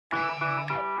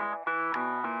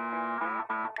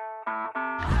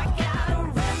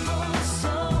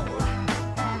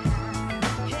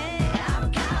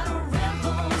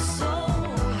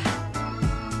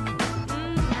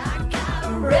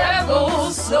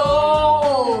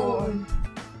episode.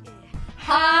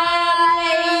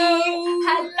 Hi.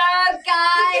 Hello,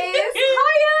 guys.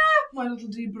 Hiya, my little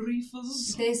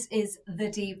debriefers. This is the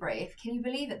debrief. Can you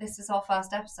believe it? This is our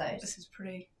first episode. This is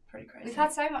pretty crazy. We've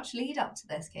had so much lead up to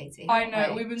this, Katie. I know.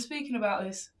 haven't we? We've been speaking about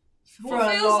this for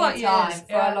a long time. Yeah.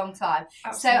 For a long time.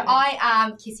 Absolutely. So I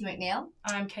am Kitty McNeil.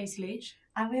 I'm Katie Leach.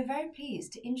 And we're very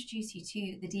pleased to introduce you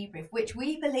to the debrief, which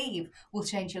we believe will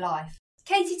change your life.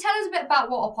 Katie, tell us a bit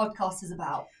about what our podcast is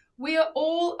about. We are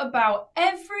all about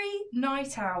every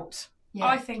night out. Yeah.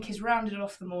 I think is rounded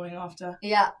off the morning after.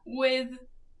 Yeah. With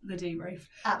the debrief.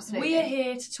 Absolutely. We are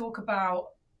here to talk about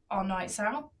our nights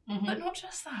out, Mm-hmm. but not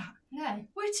just that. No.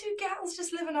 We're two gals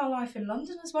just living our life in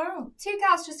London as well. Two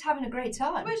gals just having a great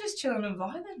time. We're just chilling and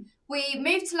vibing. We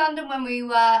moved to London when we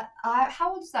were, how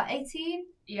old was that, 18?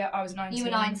 Yeah, I was 19. You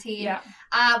were 19. Yeah.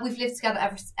 We've lived together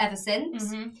ever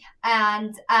since. Mm-hmm.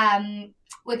 And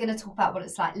we're going to talk about what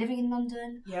it's like living in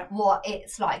London, Yeah. what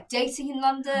it's like dating in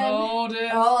London. Oh dear.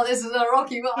 Oh, this is a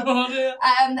rocky one. Oh dear.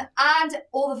 And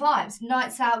all the vibes.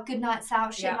 Nights out, good nights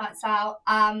out, shit Yeah. nights out.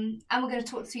 And we're going to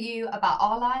talk to you about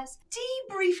our lives.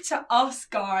 Debrief to us,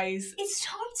 guys. It's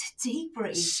time to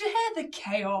debrief. Share the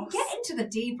chaos. Get into the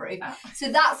debrief. Ah.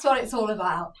 So that's what it's all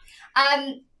about.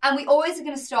 And we always are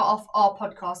going to start off our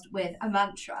podcast with a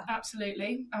mantra.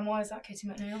 Absolutely. And why is that, Katie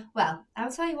McNeil? Well,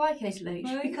 I'll tell you why, Katie Luch,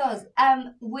 Right. because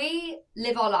we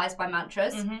live our lives by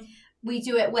mantras. Mm-hmm. We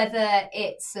do it whether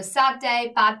it's a sad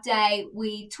day, bad day.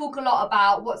 We talk a lot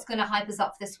about what's going to hype us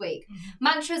up this week. Mm-hmm.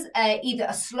 Mantras are either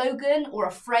a slogan or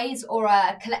a phrase or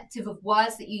a collective of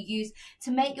words that you use to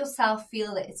make yourself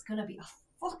feel that it's going to be a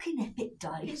fucking epic day.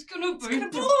 It's gonna be Fucking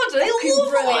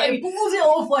bloody balls it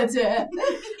off, my dear.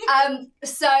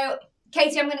 So,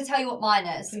 Katie, I'm going to tell you what mine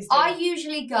is. Please do. I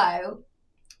usually go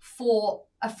for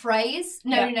a phrase.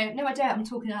 No, I don't. I'm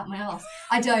talking out my ass.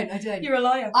 I don't. You're a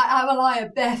liar. I'm a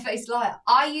liar, barefaced liar.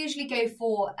 I usually go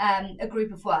for a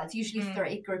group of words, usually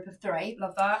group of three.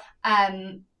 Love that.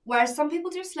 Whereas some people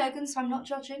do slogans, so I'm not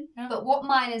judging. Yeah. But what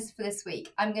mine is for this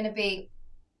week, I'm going to be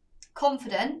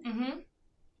confident. Mm-hmm.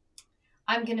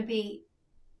 I'm going to be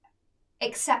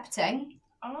accepting.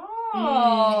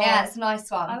 Oh. Yeah, it's a nice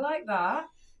one. I like that.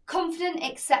 Confident,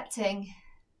 accepting,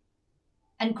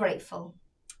 and grateful.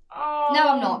 Oh. No,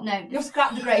 I'm not. No, you'll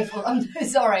scrap the grateful. I'm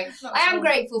sorry. I am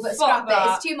grateful, but Fuck scrap that.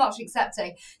 it. It's too much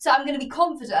accepting. So I'm going to be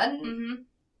confident, Mm-hmm.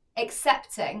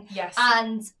 accepting, Yes.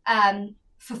 and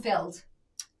fulfilled.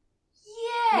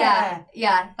 Yeah.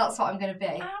 Yeah, that's what I'm going to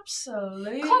be.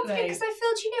 Absolutely. Confident because I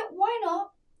feel, do you know, why not?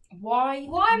 Why?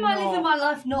 Why am I not? living my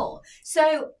life not?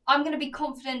 So I'm going to be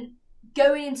confident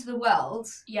going into the world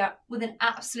Yeah, with an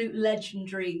absolute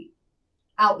legendary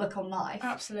outlook on life.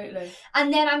 absolutely.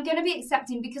 And then I'm going to be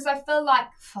accepting because I feel like,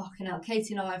 fucking hell,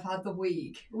 Katie and I have had the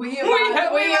week. We've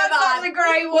had such a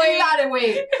great week. We've had a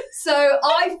week. So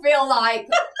I feel like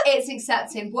it's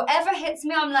accepting. Whatever hits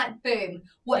me, I'm like, boom.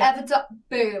 Whatever,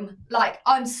 boom. Like,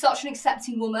 I'm such an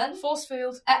accepting woman. Force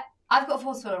field. I've got a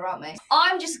force field around me.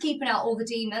 I'm just keeping out all the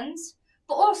demons.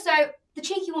 But also, the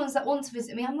cheeky ones that want to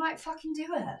visit me, I'm like, fucking do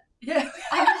it. Yeah.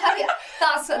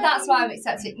 That's why I'm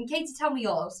accepting. And Katie, tell me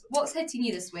yours. What's hitting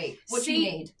you this week? What do you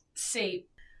need? See,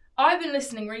 I've been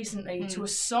listening recently to a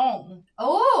song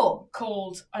Oh!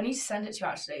 called, I need to send it to you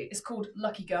actually, it's called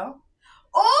Lucky Girl.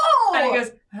 Oh! And it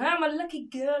goes, I'm a lucky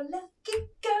girl,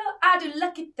 I do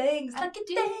lucky things, lucky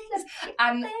things.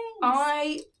 And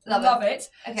I love it.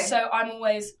 Okay. So I'm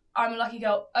a lucky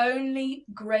girl. Only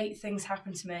great things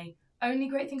happen to me. Only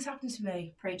great things happen to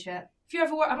me. Preach it. If you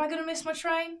ever worry, am I going to miss my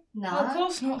train? No. Well, of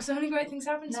course not, because only great things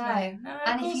happen to me. No, of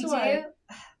And if course you I won't.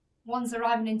 do, one's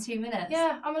arriving in 2 minutes.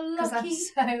 Yeah, I'm a Because I'm lucky,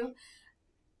 so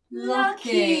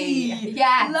lucky.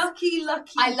 Yeah. Lucky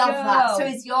I love girl. that. So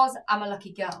is yours, I'm a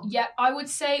lucky girl. Yeah, I would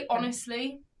say,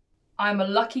 honestly, I'm a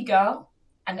lucky girl,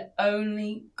 and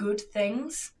only good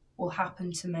things will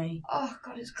happen to me. Oh,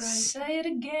 God, it's great. Say it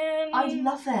again. I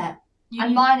love it.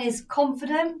 And mine is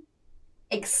confident,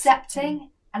 accepting,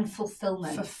 and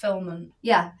fulfillment. Fulfillment.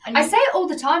 Yeah. And I say it all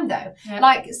the time, though. Yeah.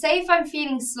 Like, say if I'm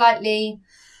feeling slightly,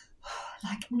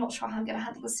 like, I'm not sure how I'm going to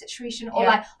handle the situation, or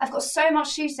like, I've got so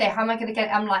much to say, how am I going to get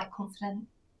it? I'm like, confident,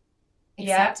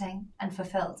 accepting, and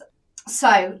fulfilled.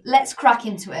 So, let's crack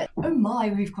into it. Oh my,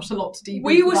 we've got a lot to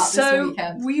debrief about this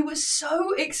weekend. We were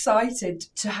so excited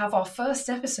to have our first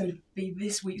episode be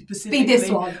this week specifically. Be this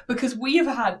one. Because we have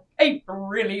had a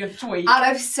brilliant week. And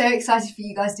I'm so excited for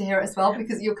you guys to hear it as well,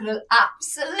 because you're going to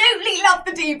absolutely love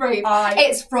the debrief.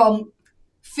 It's from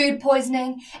food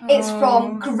poisoning, it's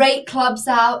from great clubs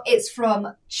out, it's from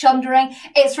chundering,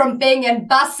 it's from being in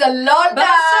Barcelona.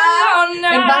 In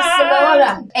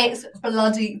Barcelona. It's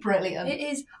bloody brilliant. It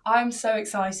is. I'm so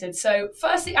excited. So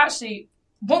firstly, actually,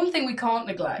 one thing we can't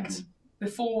neglect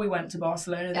before we went to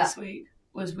Barcelona this week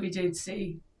was we did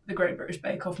see the Great British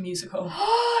Bake Off musical.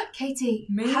 Katie,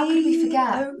 how could we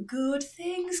forget? Oh, good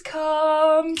things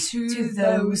come to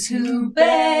those who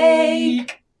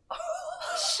bake.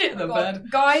 Shit the bed.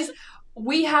 Guys,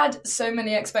 we had so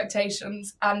many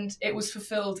expectations and it was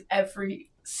fulfilled every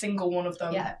single one of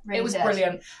them. Yeah, really it was did.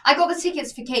 brilliant. I got the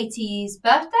tickets for Katie's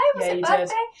birthday. Was it birthday?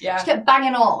 Did. Yeah. She kept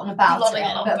banging on about Bloody it.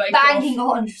 love But Bake banging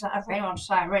Off. on. She's like, I really want to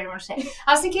say, I really want to say.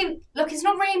 I was thinking, look, it's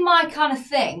not really my kind of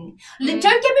thing. Don't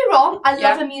get me wrong, I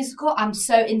love a musical. I'm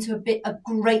so into a bit of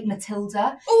great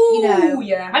Matilda. Ooh, you know,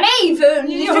 yeah. and even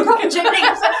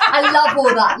I love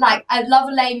all that. Like, I love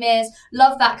Les Mis,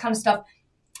 love that kind of stuff.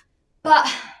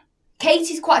 But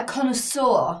Katie's quite a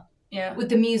connoisseur with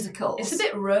the musicals. It's a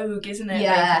bit rogue, isn't it?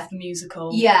 Yeah. Bake Off the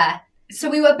musical. Yeah. So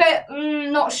we were a bit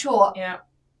not sure. Yeah.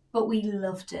 But we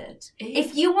loved it.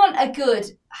 If you want a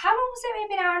good, how long was it?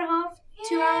 Maybe an hour and a half?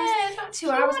 2 hours? Yeah, about 2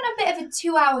 hours. If you want a bit of a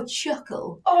 2 hour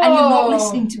chuckle and you're not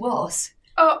listening to us.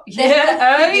 Oh,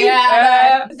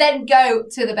 Then go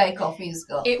to the Bake Off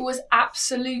musical. It was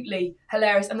absolutely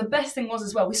hilarious. And the best thing was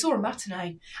as well, we saw a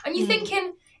matinee. And you're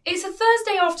thinking, it's a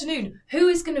Thursday afternoon. Who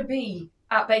is going to be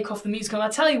at Bake Off the musical? And I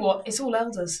tell you what, it's all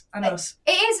elders and us.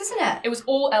 It is, isn't it? It was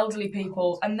all elderly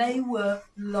people and they were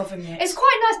loving it. It's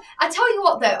quite nice. I tell you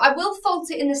what though, I will fault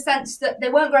it in the sense that they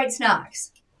weren't great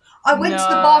snacks. I went to the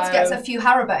bar to get a few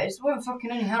Haribos. There weren't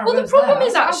fucking any Haribos. Well, the problem there.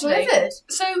 is actually, livid.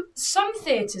 so some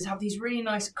theatres have these really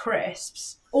nice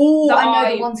crisps. Oh, I know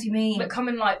the ones you mean. That come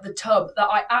in like the tub that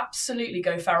I absolutely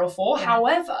go feral for. Yeah.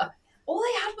 However, all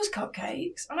they had was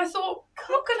cupcakes, and I thought,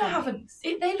 I'm not going to have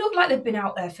they look like they've been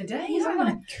out there for days. I'm not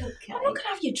going to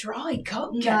have your dry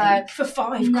cupcake for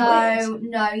 £5.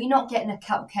 No, you're not getting a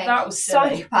cupcake. That was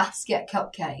silly. Psychopaths get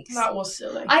cupcakes. That was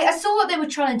silly. I saw what they were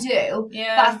trying to do, but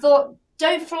I thought,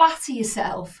 don't flatter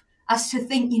yourself as to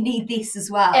think you need this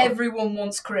as well. Everyone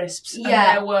wants crisps, and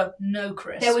there were no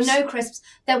crisps. There were no crisps.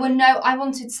 I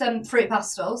wanted some fruit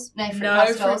pastels. No fruit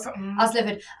pastels. I was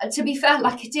livid. To be fair,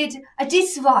 like I did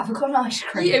survive. I got an ice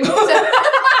cream. Yeah.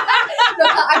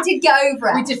 I did get over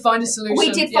it. We did find a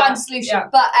solution. Yeah.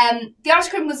 But the ice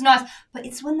cream was nice. But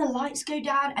it's when the lights go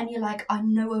down and you're like, I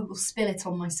know I will spill it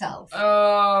on myself.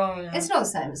 Oh, yeah. It's not the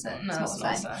same, is it? No, it's not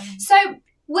the same. So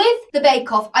with the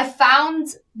Bake Off, I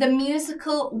found the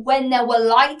musical when there were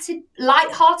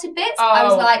light-hearted bits. I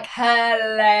was like,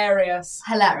 hilarious.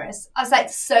 I was like,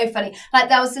 so funny. Like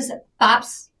there was this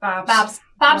Babs was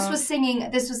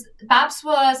singing. Babs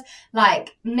was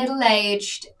like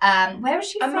middle-aged. Where is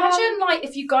she from? Imagine like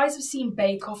if you guys have seen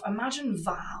Bake Off. Imagine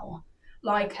Val,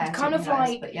 like kind of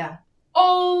like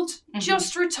old,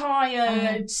 just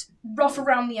retired, rough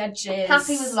around the edges,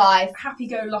 happy with life,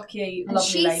 happy-go-lucky, and lovely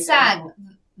she lady. sang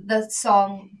the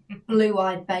song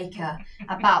 "Blue-Eyed Baker"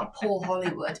 about Paul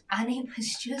Hollywood, and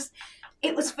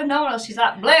it was phenomenal. She's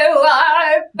like,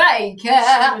 blue-eyed baker.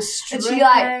 And she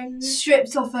like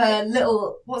stripped off her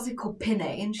little, what's it called,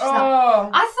 pinny. And she's like,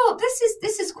 I thought this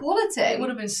is quality. It would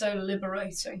have been so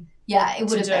liberating. Yeah, it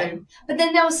would have been. But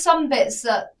then there were some bits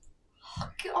that, oh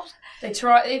God.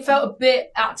 It felt a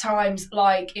bit at times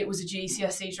like it was a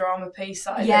GCSE drama piece.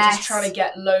 Like they're just trying to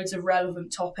get loads of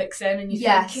relevant topics in, and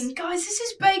you're thinking, guys, this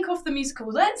is Bake Off the musical.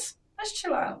 Let's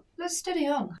chill out. Let's study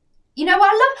on. You know,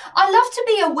 I love to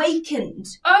be awakened.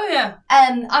 Oh yeah.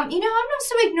 I'm not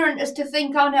so ignorant as to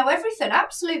think I know everything.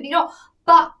 Absolutely not.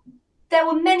 But there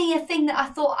were many a thing that I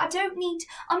thought I'm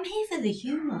here for the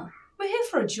humour. We're here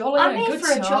for a jolly. I'm here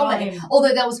for a jolly.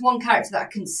 Although there was one character that I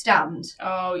couldn't stand.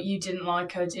 Oh, you didn't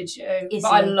like her, did you? But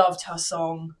I loved her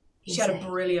song. She had a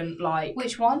brilliant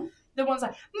Which one? The one's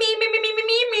like me, me, me, me, me,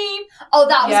 me, me. Oh,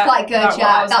 that was quite good.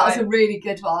 That was a really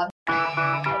good one.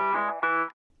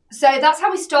 So that's how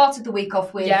we started the week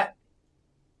off with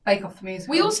Bake Off the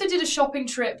musical. We also did a shopping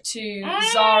trip to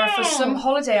Zara for some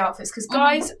holiday outfits because,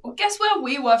 guys, guess where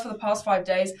we were for the past 5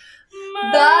 days?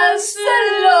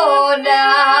 Barcelona.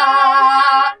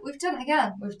 We've done it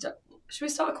again. Should we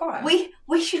start a choir?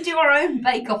 We should do our own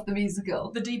Bake Off the musical.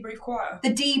 The Debrief choir.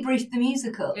 The Debrief the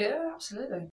musical. Yeah,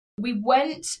 absolutely. We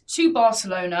went to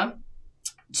Barcelona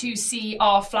to see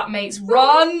our flatmates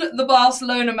run the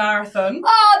Barcelona Marathon.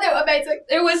 Oh, they were amazing.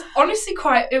 It was honestly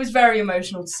it was very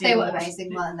emotional to see. They were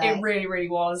amazing, weren't they? It really, really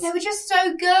was. They were just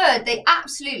so good. They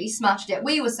absolutely smashed it.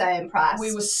 We were so impressed.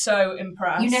 We were so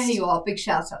impressed. You know who you are. Big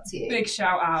shout out to you. Big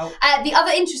shout out. The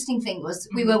other interesting thing was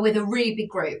we were with a really big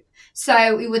group.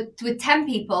 So we were with 10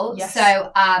 people. Yes. So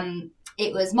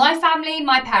it was my family,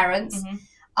 my parents,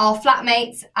 our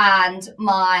flatmates, and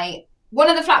my one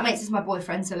of the flatmates is my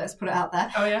boyfriend, so let's put it out there.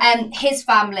 Oh, yeah? And his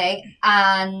family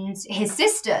and his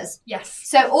sisters. Yes.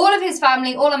 So all of his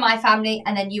family, all of my family,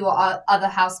 and then you are our other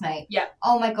housemate. Yeah.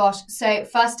 Oh my gosh. So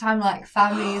first time, like,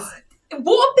 families.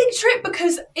 What a big trip,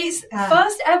 because it's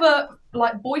first ever,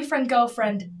 like, boyfriend,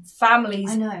 girlfriend,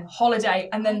 families holiday,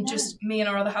 and then just me and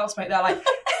our other housemate, they're like,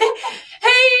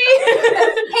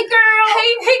 Hey girl!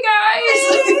 Hey guys!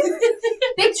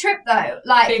 Big trip though.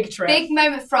 Like, big trip. Big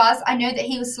moment for us. I know that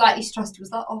he was slightly stressed. He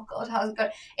was like, oh God, how's it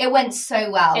going? It went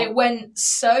so well. It went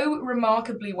so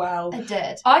remarkably well. It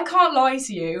did. I can't lie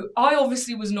to you. I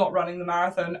obviously was not running the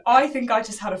marathon. I think I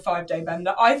just had a 5-day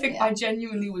bender. I think I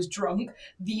genuinely was drunk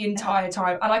the entire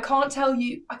time. And I can't tell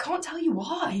you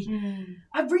why.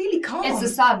 I really can't. It's the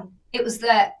sun. It was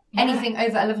anything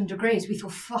over 11 degrees, we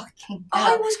thought, fucking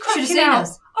hell. I was cracking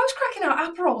out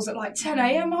Aperols at like 10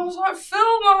 a.m. I was like,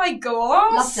 fill my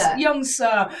glass, young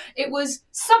sir. It was...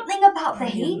 Something about the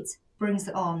heat brings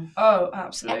it on. Oh,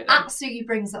 absolutely. It absolutely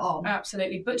brings it on.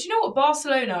 Absolutely. But do you know what?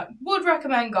 Barcelona, would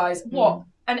recommend, guys. What?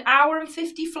 An hour and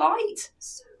 50 flight?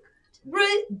 So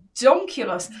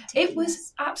ridiculous. It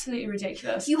was absolutely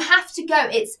ridiculous. You have to go.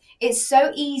 It's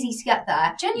so easy to get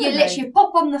there. Genuinely. You literally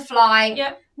pop on the flight,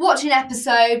 watch an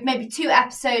episode, maybe 2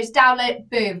 episodes, download,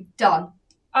 boom, done.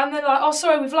 And they're like, oh,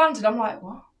 sorry, we've landed. I'm like,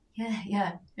 what?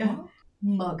 Yeah. What?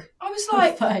 Mug. I was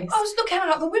like, I was looking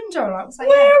out the window, like,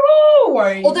 where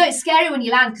are we? Although it's scary when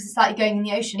you land because it's like you're going in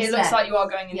the ocean. It looks like you are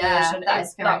going in the ocean.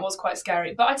 That was quite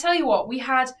scary. But I tell you what, we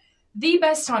had the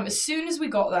best time as soon as we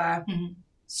got there.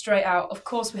 Straight out. Of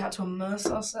course, we had to immerse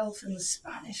ourselves in the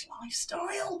Spanish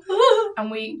lifestyle.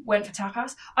 And we went for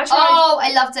tapas.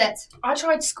 I loved it. I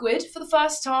tried squid for the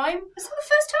first time. Was that the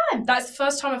first time? That's the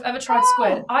first time I've ever tried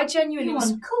squid. I genuinely was...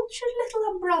 cultured little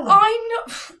umbrella. I know.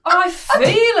 I feel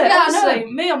it.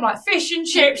 Honestly. Me, I'm like, fish and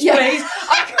chips, please.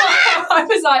 I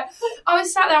was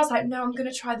sat there, I was like, no, I'm going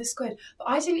to try the squid. But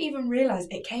I didn't even realise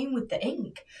it came with the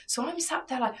ink. So I'm sat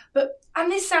there like,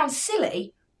 and this sounds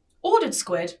silly, ordered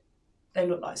squid. They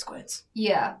look like squids.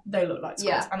 Yeah. They look like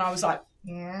squids. And I was like,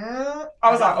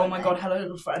 oh my God, hello,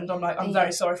 little friend. I'm like, I'm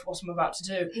very sorry for what I'm about to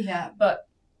do. Yeah. But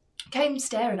came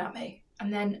staring at me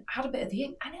and then had a bit of the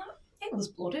ink and it was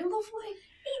bloody lovely.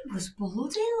 It was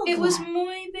bloody lovely. It was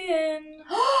muy bien.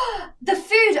 The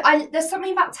food, there's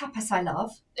something about tapas I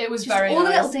love. It was just very all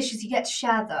nice. The little dishes, you get to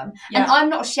share them. Yeah. And I'm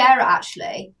not a sharer,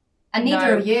 actually. And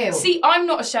neither are you. See, I'm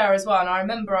not a sharer as well. And I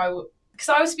remember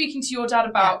because I was speaking to your dad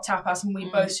about tapas and we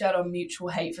both shared our mutual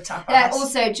hate for tapas. Yeah,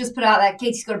 also, just put out there,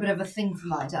 Katie's got a bit of a thing for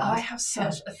my dad. I have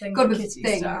such a thing for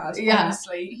Kitty's dad. Yeah.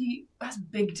 Honestly, he has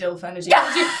big dilf energy. Yeah.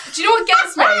 Do you know what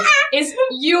gets me? Is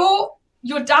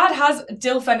your dad has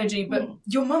dilf energy, but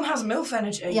your mum has MILF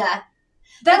energy. Yeah.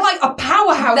 They're like a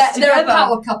powerhouse together. They're a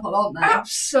power couple, aren't they?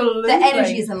 Absolutely. Their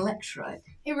energy is electric.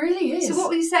 It really is. So what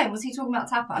were you saying? Was he talking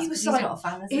about tapas? He was like, he's not a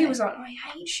fan, he was like, I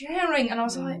hate sharing. And I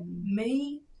was like,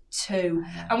 me too.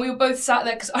 And we were both sat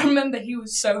there because I remember he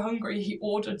was so hungry he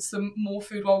ordered some more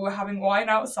food while we were having wine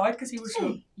outside because he was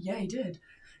yeah, he did.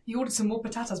 He ordered some more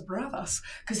patatas bravas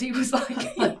because he was like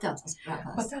patatas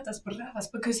bravas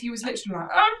because he was literally like,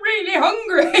 I'm really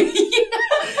hungry.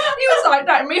 He was like,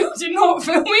 that meal did not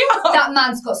fill me up. That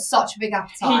man's got such a big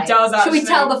appetite. He does actually. Should we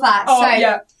tell the facts? Oh,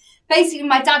 yeah. Basically,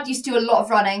 my dad used to do a lot of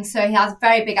running, so he has a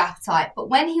very big appetite. But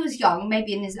when he was young,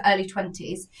 maybe in his early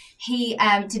 20s, he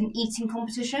did an eating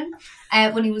competition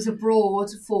when he was abroad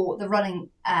for the running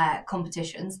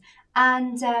competitions.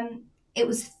 And it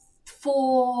was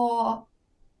for...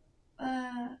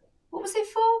 what was it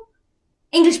for?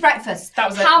 English breakfast.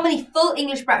 That was it. How many full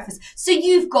English breakfasts? So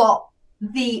you've got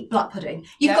the black pudding,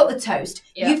 you've got the toast,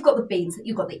 you've got the beans,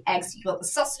 you've got the eggs, you've got the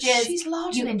sausages. She's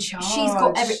large and in charge. She's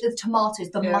got the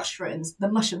tomatoes, the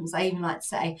mushrooms, I even like to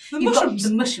say. You've got the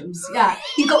mushrooms, yeah.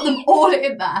 You've got them all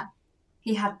in there.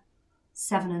 He had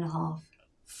 7.5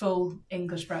 full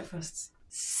English breakfasts.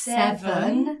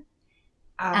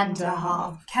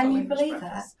 7.5. Can you believe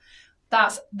that?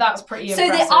 That's pretty so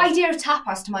impressive. The idea of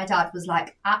tapas to my dad was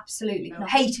like, absolutely,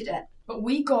 hated it. But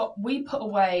we put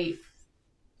away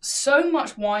so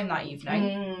much wine that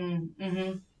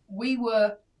evening. We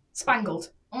were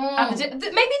spangled. And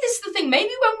maybe this is the thing.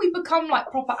 Maybe when we become like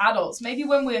proper adults, maybe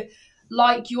when we're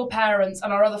like your parents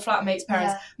and our other flatmates'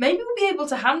 parents, maybe we'll be able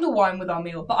to handle wine with our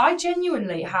meal. But I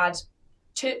genuinely had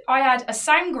a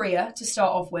sangria to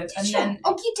start off with, and then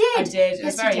you did. I did. It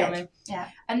was very yummy. Yeah,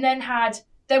 and then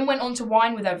went on to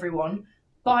wine with everyone.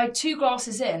 By 2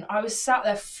 glasses in, I was sat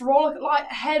there like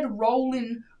head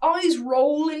rolling, eyes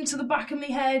rolling to the back of my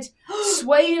head,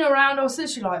 swaying around. I was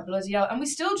literally like, bloody hell. And we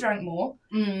still drank more.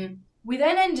 We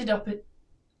then ended up at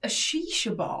a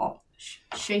shisha bar.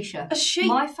 Shisha. A shisha.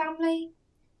 My family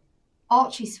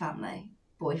Archie's family,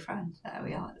 boyfriend, there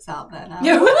we are, it's out there now.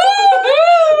 We've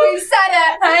said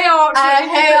it. Hey Archie.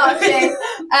 Hey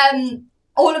Archie.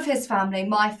 All of his family,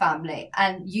 my family,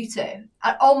 and you two.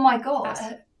 And, oh my God.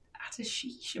 At a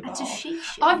shisha bar. At a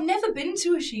shisha. I've never been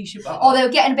to a shisha bar. Oh, they were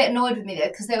getting a bit annoyed with me though,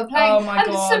 because they were playing. Oh my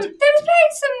God. They were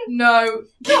playing some. No.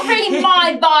 Not really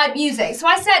my vibe music. So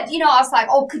I said, I was like,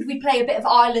 oh, could we play a bit of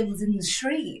Islands in the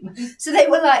Stream? So they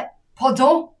were like,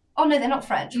 pardon? Oh no, they're not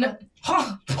French. No.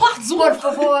 Por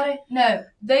favor. No.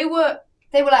 They were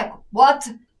like, what?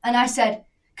 And I said,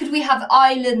 could we have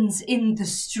Islands in the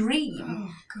Stream?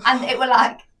 Oh, and they were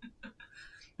like,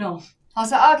 no. I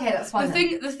was like, okay, that's fine.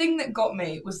 The thing that got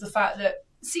me was the fact that,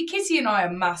 see, Kitty and I are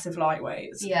massive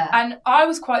lightweights. Yeah. And I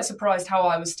was quite surprised how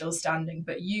I was still standing,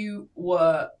 but you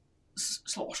were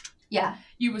sloshed. Yeah.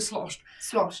 You were sloshed.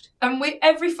 Sloshed. And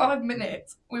every 5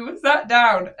 minutes, we were sat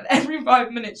down, and every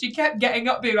 5 minutes, you kept getting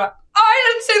up being like,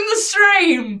 Islands in the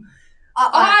Stream!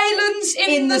 Islands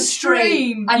in the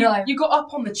Stream! I know. You got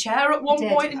up on the chair at one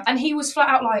point, and he was flat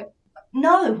out like,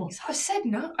 no. I said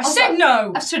no. I said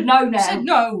no. I said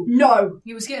no. No.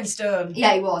 He was getting stern.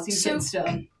 Yeah, he was. He was getting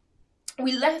stern.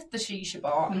 We left the shisha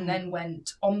bar and then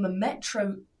went on the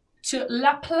metro to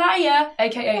La Playa,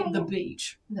 aka the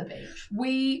beach. The beach.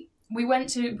 We went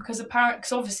to, because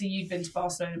obviously you'd been to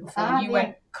Barcelona before, you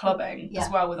went clubbing as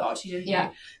well with Archie, didn't you?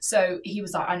 So he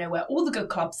was like, I know where all the good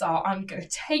clubs are, I'm going to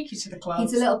take you to the clubs.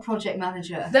 He's a little project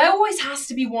manager. There always has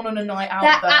to be one on a night out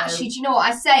there. Actually, do you know what?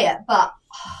 I say it, but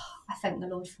I thank the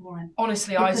Lord for him.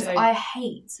 Honestly, because I do. I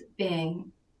hate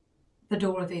being the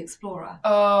Dora the Explorer.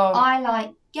 Oh. I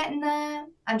like getting there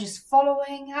and just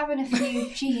following, having a few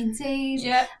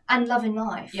G&Ts and loving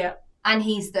life. Yeah. And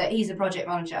he's a project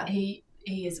manager. He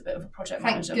is a bit of a project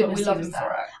Thank manager, goodness but we love him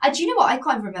for it. And do you know what? I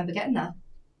can't even remember getting there.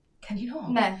 Can you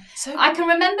not? No. So I can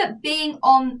remember being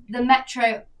on the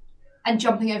metro and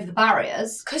jumping over the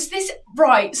barriers.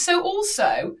 So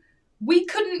also, we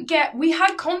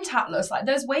had contactless, like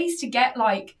there's ways to get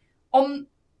like on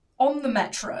the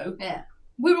metro. Yeah.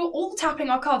 We were all tapping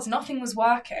our cards, nothing was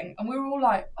working, and we were all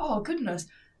like, oh goodness.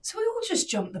 So we all just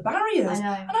jumped the barriers. I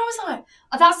know. And I was like...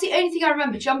 That's the only thing I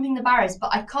remember, jumping the barriers,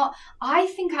 but I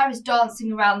think I was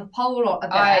dancing around the pole a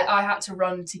bit. I had to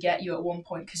run to get you at one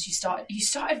point because you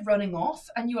started running off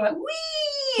and you were like,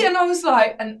 wee! And I was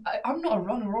like, and I'm not a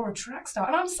runner or a track star.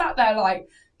 And I'm sat there like,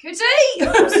 Kitty!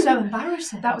 That was so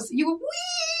embarrassing. You were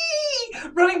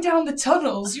wee! Running down the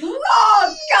tunnels.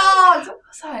 Oh, God! I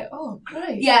was like, oh,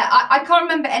 great. Yeah, I can't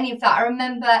remember any of that. I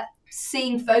remember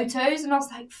seeing photos and I was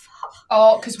like, fuck.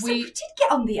 Oh, because we did get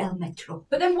on the El Metro.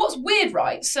 But then what's weird,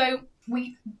 right? So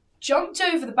we jumped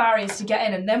over the barriers to get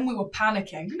in and then we were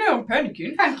panicking. No, I'm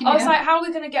panicking. I was like, how are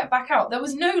we going to get back out? There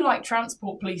was no like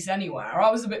transport police anywhere.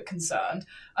 I was a bit concerned.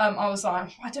 I was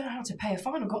like, I don't know how to pay a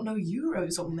fine. I've got no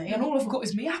euros on me and all I've got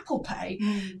is my Apple Pay.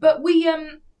 But we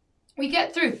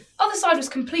get through. Other side was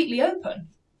completely open.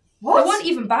 What? There weren't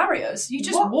even barriers. You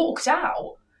just walked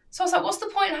out. So I was like, what's the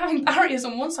point in having barriers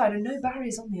on one side and no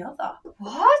barriers on the other?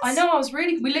 What? I know,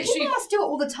 we literally... You must do it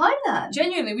all the time then.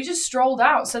 Genuinely, we just strolled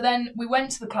out. So then we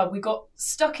went to the club. We got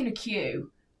stuck in a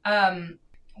queue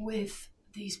with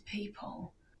these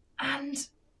people. And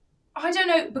I don't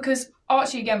know, because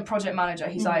Archie, again, project manager,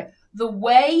 he's like, the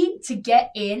way to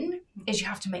get in is you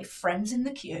have to make friends in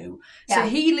the queue. Yeah. So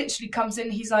he literally comes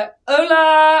in, he's like,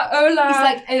 hola, hola. He's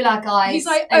like, hola, guys. He's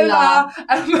like, hola.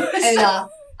 Hola.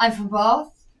 I'm from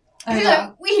Bath.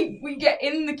 Yeah, we get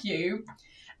in the queue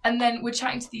and then we're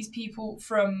chatting to these people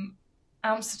from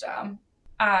Amsterdam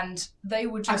and they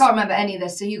were just... I can't remember any of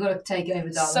this, so you got to take over,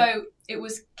 darling. So it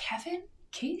was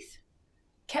Keith?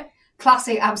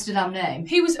 Classic Amsterdam name.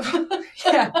 He was, the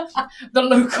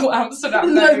local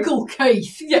Amsterdam name. Local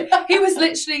Keith. Yeah, he was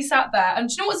literally sat there. And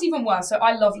do you know what's even worse? So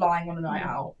I love lying on a night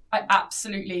out. I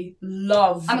absolutely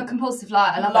love... I'm a compulsive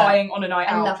liar. I love lying on a night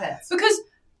out. I love it. Because...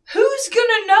 who's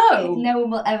gonna know? No one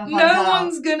will ever find out. No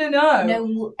one's gonna know. No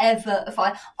one will ever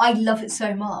find. I love it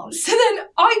so much. So then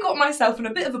I got myself in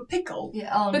a bit of a pickle.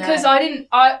 Yeah, because I didn't.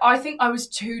 I think I was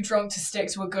too drunk to stick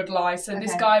to a good lie. So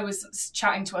this guy was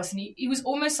chatting to us, and he was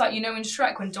almost like, you know, in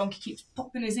Shrek when Donkey keeps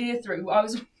popping his ear through.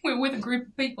 We were with a group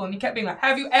of people, and he kept being like,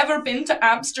 "Have you ever been to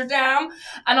Amsterdam?"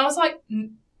 And I was like,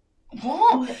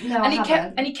 "What?" No,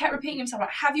 and he kept repeating himself like,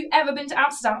 "Have you ever been to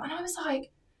Amsterdam?" And I was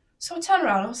like. So I turned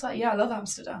around and I was like, yeah, I love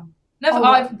Amsterdam.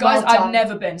 I've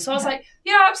never been. So I was like,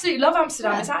 yeah, I absolutely love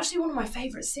Amsterdam. Yeah. It's actually one of my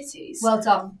favourite cities. Well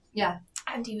done. Yeah.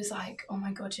 And he was like, oh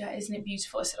my God, yeah, isn't it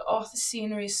beautiful? I said, oh, the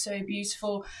scenery is so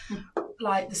beautiful.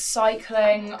 Like the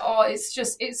cycling. Oh,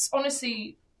 it's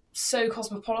honestly so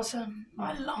cosmopolitan.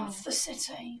 I love the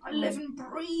city. I live and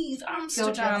breathe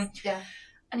Amsterdam. Yeah.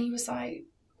 And he was like,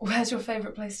 where's your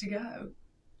favourite place to go?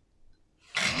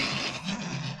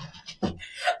 And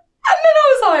then I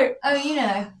was like... Oh, you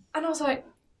know. And I was like,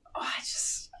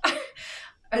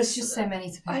 There's just so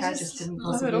many to pick. I just didn't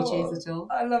possibly choose at all.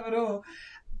 I love it all.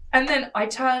 And then I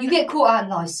turned... You get caught out in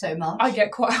life so much. I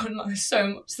get caught out in life so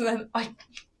much. So then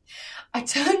I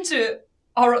turned to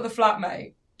our other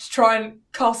flatmate to try and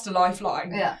cast a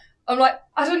lifeline. Yeah. I'm like,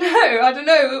 I don't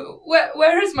know.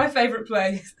 Where is my favourite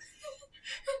place?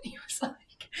 And he was like,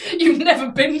 you've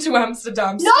never been to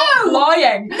Amsterdam. No! Stop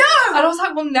lying. No! And I was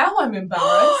like, well, now I'm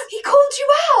embarrassed. He called you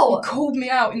out. He called me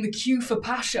out in the queue for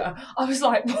Pasha. I was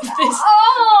like, what's this?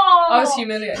 Oh! I was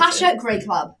humiliated. Pasha, great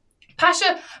club.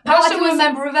 Pasha What I can was...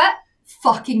 remember of it,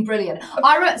 fucking brilliant.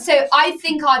 So I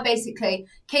think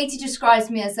Katie describes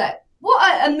me as a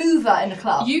mover in a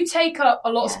club. You take up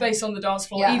a lot of space on the dance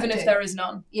floor, even if there is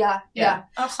none. Yeah.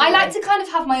 Absolutely. I like to kind of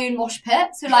have my own mosh pit,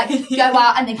 so like go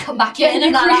out and then come back in.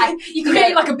 You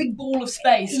create like a big ball of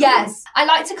space. Yes. I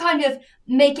like to kind of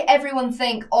make everyone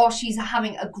think, oh, she's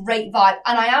having a great vibe.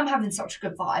 And I am having such a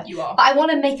good vibe. You are. But I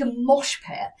want to make a mosh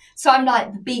pit. So I'm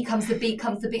like, the beat comes. I'm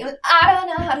like, I don't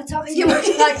know how to talk to you.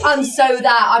 Like, I'm so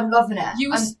there. I'm loving it.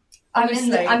 I'm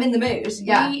in the mood.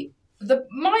 Yeah.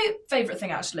 My favourite thing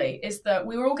actually is that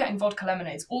we were all getting vodka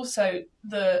lemonades. Also,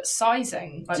 the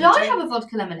sizing. Did I have a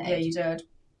vodka lemonade? Yeah, you did.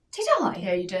 Did I?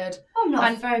 Yeah, you did. I'm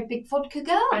not a very big vodka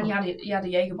girl. And you had a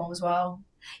Jaeger bomb as well.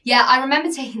 Yeah, I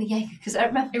remember taking the Jaeger because I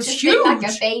remember it was just huge, like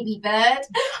a baby bird.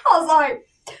 I was like,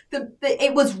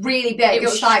 it was really big. It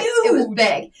was like huge. It was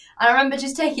big, and I remember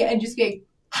just taking it and just going.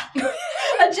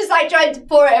 And just like trying to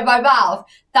pour it in my mouth.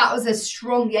 That was a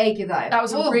strong Jaeger though. That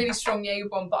was a really strong Jaeger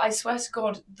bomb. But I swear to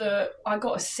God, I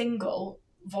got a single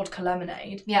vodka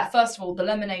lemonade. Yeah. First of all, the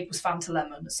lemonade was Fanta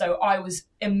lemon, so I was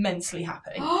immensely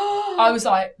happy. I was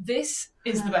like, this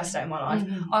is the best day of my life.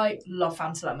 Mm-hmm. I love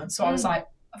Fanta lemon, so I was like,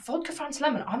 vodka Fanta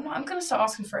lemon. I'm going to start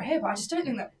asking for it here, but I just don't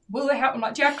think that will they happen.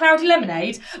 Like, do you have cloudy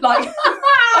lemonade? Like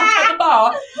at the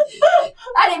bar,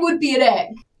 and it would be an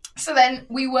egg. So then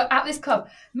we were at this club.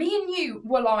 Me and you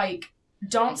were like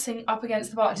dancing up against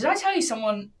the bar. Did I tell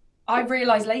you I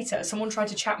realised later, someone tried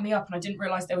to chat me up and I didn't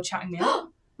realise they were chatting me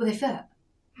up. Were they fit?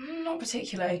 Not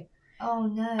particularly. Oh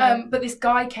no. But this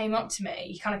guy came up to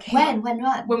me. He kind of came up.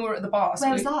 When? When we were at the bar.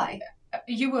 Where was I?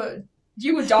 You were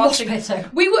dancing.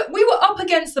 We were up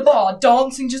against the bar,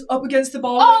 dancing just up against the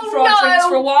bar for our drinks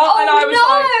for a while, and I was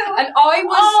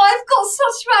I've got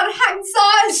such bad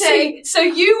anxiety. So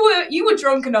you were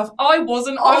drunk enough. I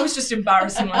wasn't. I was just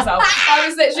embarrassing myself. I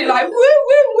was literally like woo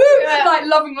woo woo, like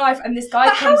loving life. And this guy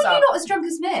comes up. How are you not as drunk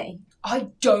as me? I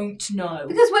don't know.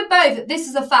 Because we're both, this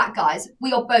is a fact, guys,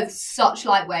 we are both such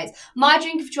lightweights. My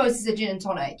drink of choice is a gin and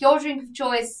tonic. Your drink of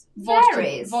choice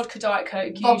varies. Vodka Diet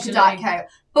Coke, Vodka Diet Coke.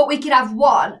 But we could have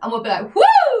one and we'll be like, woo!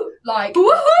 Like,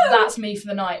 woo-hoo! That's me for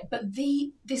the night. But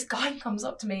this guy comes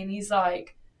up to me and he's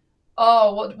like,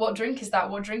 oh, what drink is that?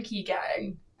 What drink are you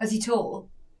getting? Was he tall?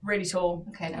 Really tall.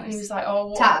 Okay, nice. And he was like, oh,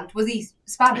 what? Tanned? Was he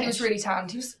Spanish? He was really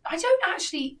tanned. I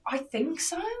think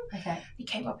so. Okay. He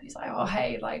came up and he's like, oh,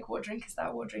 hey, like, what drink is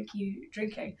that? What drink are you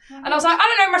drinking? And I was like, I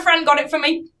don't know, my friend got it for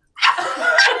me.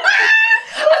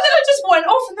 And then I just went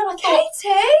off and then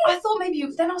I thought maybe,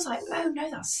 then I was like, oh no,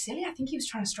 that's silly. I think he was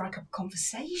trying to strike up a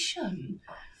conversation.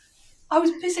 I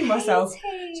was pissing myself.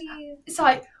 It's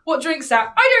like, what drink's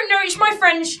that? I don't know, it's my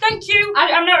French, thank you.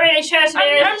 I'm not really sure.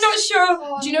 I'm not sure.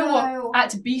 Oh, do you know what? I had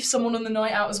to beef someone on the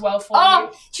night out as well for you.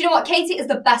 Do you know what? Katie is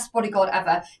the best bodyguard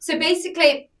ever. So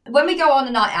basically, when we go on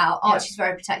a night out, Archie's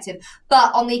very protective.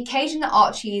 But on the occasion that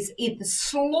Archie's either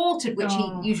slaughtered, which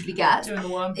he usually gets. Doing the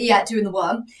worm. Yeah, doing the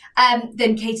worm.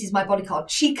 Then Katie's my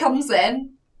bodyguard. She comes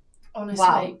in. Honestly.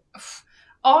 Wow.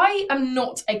 I am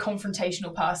not a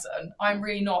confrontational person. I'm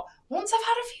really not. Once I've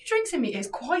had a few drinks in me, it's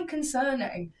quite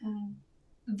concerning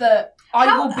that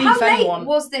I will beef anyone. How late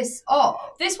was this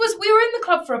off? We were in the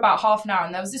club for about half an hour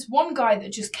and there was this one guy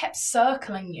that just kept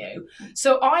circling you.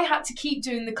 So I had to keep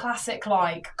doing the classic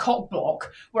like cock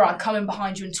block where I'd come in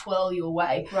behind you and twirl you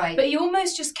away. Right. But he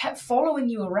almost just kept following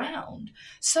you around.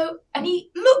 So, and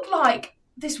he looked like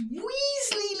this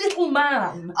weaselly little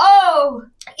man. Oh!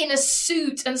 In a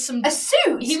suit and some... A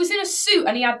suit? He was in a suit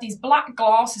and he had these black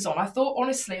glasses on. I thought,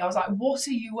 honestly, I was like, what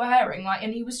are you wearing? Like,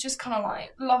 and he was just kind of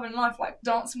like loving life, like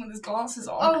dancing with his glasses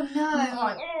on. Oh, no.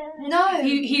 Like, no.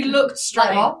 He looked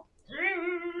strange. Like what?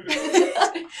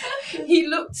 He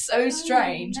looked so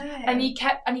strange. No. And he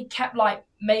kept like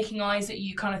making eyes at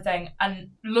you kind of thing and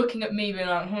looking at me being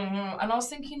like, and I was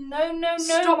thinking, no,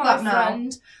 Stop my that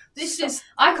friend. Now.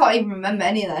 I can't even remember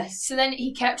any of this. So then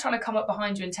he kept trying to come up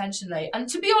behind you intentionally. And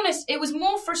to be honest, it was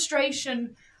more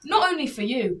frustration not only for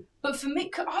you, but for me,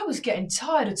 'cause I was getting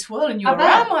tired of twirling you I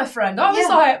around, bet. my friend. I was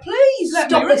like, please, let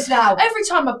Stop me this now. Every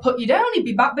time I put you down, he'd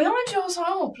be back behind you. I was like,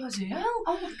 oh, bloody hell.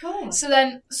 Oh my God. So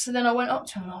then I went up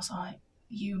to him and I was like,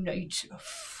 you need to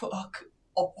fuck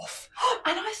off.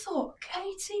 And I thought,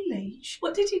 Katie Leach.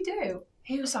 What did you do?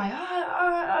 He was like,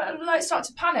 I like, started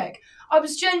to panic. I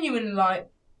was genuinely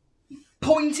like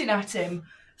pointing at him,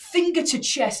 finger to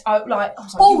chest. I was like,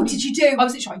 oh, did you do? I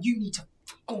was literally like, you need to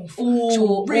off.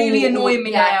 You're really annoying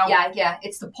me now. Yeah.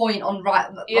 It's the point on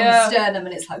the sternum,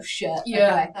 and it's like shit.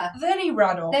 Yeah. Okay. Then he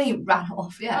ran off.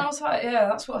 Yeah. And I was like, yeah,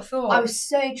 that's what I thought. I was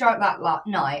so drunk that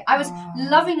night. I was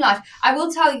loving life. I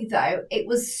will tell you though, it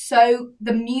was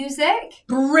the music.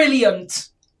 Brilliant.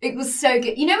 It was so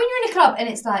good. You know when you're in a club and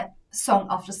it's like song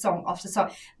after song after song.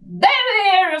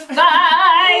 Verify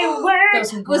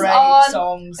Those were great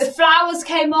songs. The flowers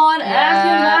came on,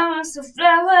 the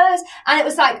flowers, and it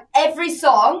was like every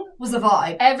song was a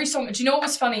vibe. Every song. Do you know what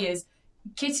was funny is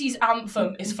Kitty's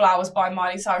anthem is "Flowers" by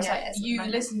Miley Cyrus. You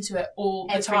listen to it all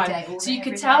the time, so you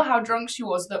could tell how drunk she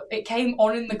was that it came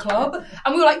on in the club,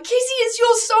 and we were like, "Kitty, it's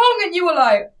your song," and you were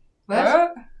like,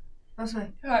 "What?" I was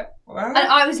like, "What?" And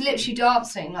I was literally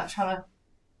dancing, like trying to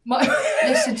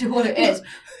listen to what it is,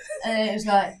 and it was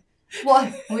like,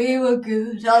 "What? We were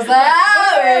good." I was like,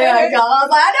 "Oh my God!" I was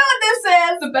like, "I know what this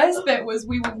is." The best bit was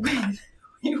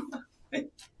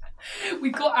we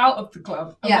got out of the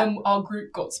club, and then our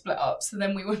group got split up. So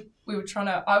then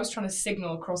I was trying to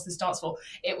signal across this dance floor.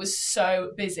 It was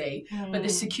so busy, but the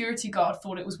security guard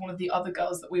thought it was one of the other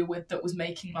girls that we were with that was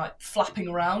making like flapping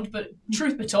around. But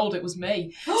truth be told, it was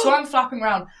me. So I'm flapping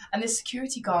around, and this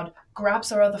security guard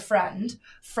grabs our other friend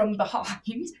from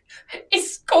behind,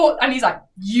 escort, and he's like,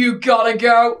 "You gotta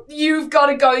go. You've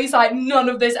gotta go." He's like, "None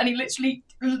of this," and he literally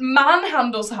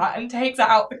manhandles her and takes her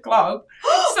out the club.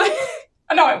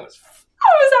 And I was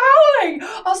howling.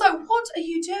 I was like, "What are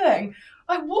you doing?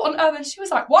 Like, what on earth?" And she was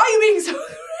like, "Why are you being so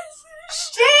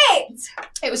shit?"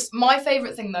 It was my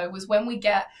favourite thing though, was when we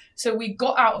got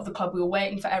out of the club, we were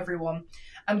waiting for everyone,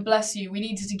 and bless you, we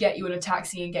needed to get you in a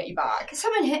taxi and get you back.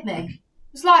 Someone hit me.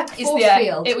 It was like a force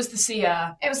field. It was the sea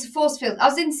air. It was a force field. I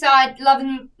was inside,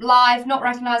 loving life, not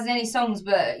recognising any songs,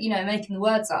 but, making the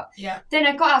words up. Yeah. Then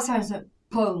I got outside and I was like,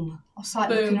 boom. I was like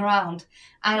looking around.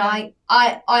 And I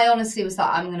honestly was like,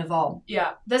 I'm going to vom.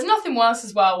 Yeah. There's nothing worse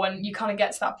as well when you kind of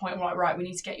get to that point where like, right, we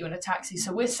need to get you in a taxi.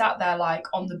 So we're sat there like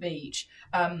on the beach,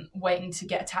 waiting to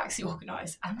get a taxi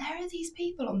organised. And there are these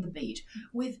people on the beach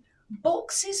with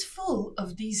boxes full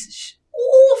of these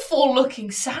awful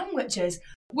looking sandwiches.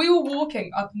 We were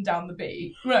walking up and down the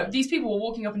beach. No, these people were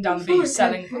walking up and down the beach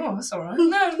selling... Oh, that's all right.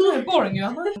 No, boring you,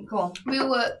 aren't they? Go on. We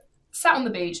were sat on the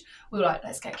beach. We were like,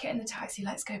 let's get in the taxi.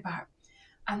 Let's go back.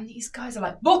 And these guys are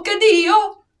like,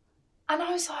 bocadillo. And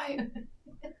I was like,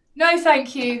 no,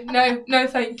 thank you. No,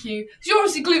 thank you. Because you're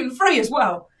obviously gluten-free as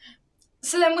well.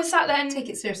 So then we sat there and... Take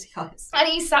it seriously, guys. And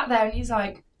he sat there and he's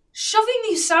like, shoving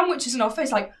these sandwiches in our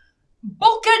face, like,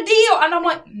 bocadillo. And I'm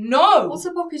like, no. What's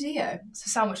a bocadillo? It's a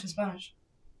sandwich in Spanish.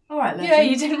 All right, legend. Yeah,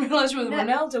 you didn't realise you were the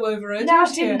Ronaldo over it. No,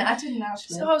 I didn't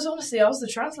actually. So I was the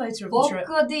translator of the trip.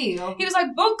 Bocadillo. He was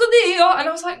like, bocadillo, and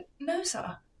I was like, no,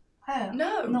 sir. Oh.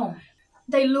 No.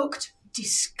 They looked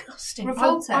disgusting.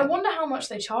 Revolting. I wonder how much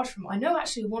they charged for them. I know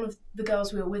actually one of the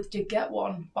girls we were with did get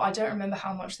one, but I don't remember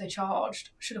how much they charged.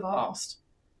 I should have asked.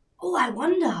 Oh, I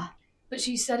wonder. But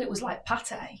she said it was like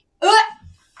pate.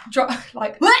 Dry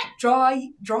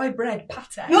bread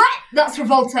pate. That's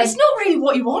revolting. It's not really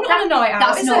what you want on a night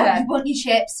out, is it? You want your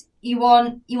chips. You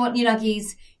want your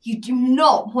nuggies. You do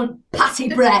not want patty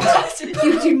bread.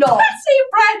 You do not. Patty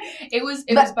bread. It was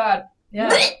bad. Yeah.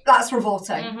 That's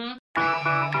revolting. Mm-hmm.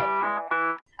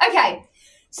 Okay,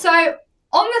 so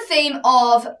on the theme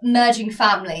of merging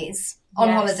families on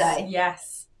holiday,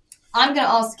 yes, I'm going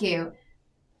to ask you,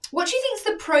 what do you think is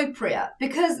appropriate?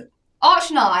 Because Arch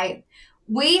and I,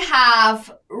 we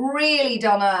have really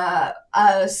done a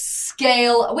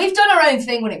scale. We've done our own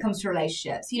thing when it comes to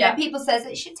relationships. You know, people says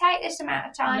it should take this amount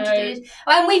of time to do this.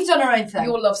 And we've done our own thing.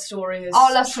 Your love story is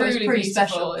our love story is pretty beautiful.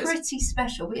 special. Pretty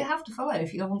special. But you have to follow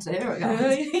if you want to hear it,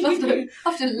 guys. You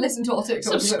have to listen to our TikToks.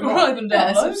 Subscribe and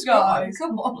download, guys.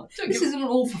 Come on. This isn't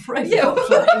all for free. Yeah.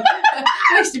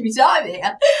 Wasting me time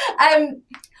here.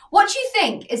 What do you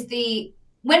think is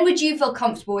when would you feel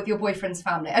comfortable with your boyfriend's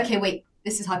family? Okay, wait.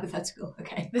 This is hypothetical,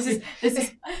 okay? This is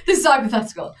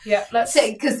hypothetical. Yeah, let's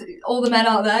say, because all the men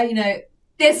out there,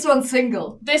 this one's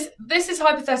single. This is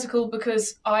hypothetical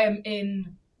because I am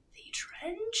in the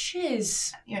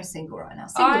trenches. You're a single right now.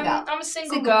 Single girl. I'm a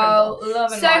single girl,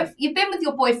 loving life. So you've been with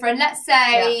your boyfriend. Let's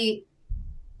say,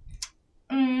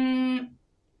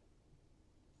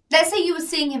 let's say you were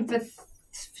seeing him for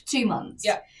 2 months.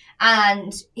 Yeah.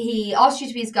 And he asked you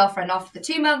to be his girlfriend after the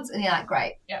 2 months, and you're like,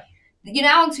 great. Yeah. You're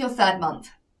now on to your 3rd month.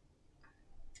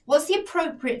 What's the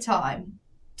appropriate time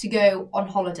to go on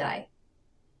holiday?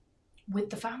 With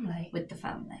the family. With the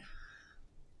family.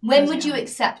 When would you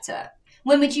accept it?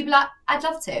 When would you be like, I'd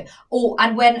love to?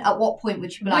 And at what point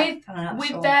would you be like,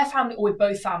 with their family or with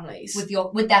both families?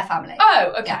 With their family.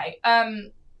 Oh, okay. Yeah.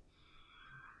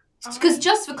 Because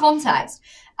just for context,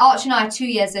 Archie and I are 2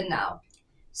 years in now.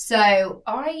 So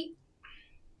I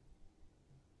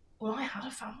had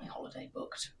a family holiday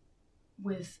booked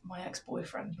with my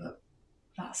ex-boyfriend, but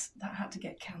that had to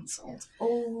get cancelled.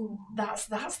 Oh, that's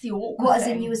the awkward what?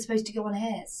 thing. As in you were supposed to go on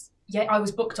his? Yeah, I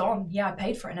was booked on. Yeah, I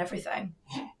paid for it and everything.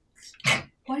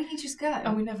 Why didn't you just go?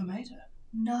 And we never made it.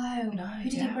 No. Who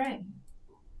did he bring?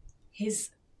 His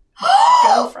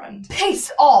girlfriend.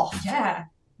 Piss off. Yeah,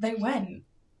 they went.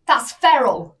 That's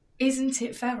feral. Isn't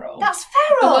it feral? That's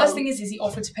feral. The worst thing is he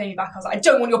offered to pay me back. I was like, I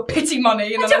don't want your pity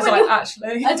money. And then I was like,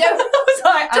 actually. I don't. I was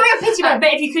like, don't want your pity money,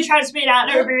 but if you could transfer me that,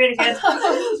 it would be really good.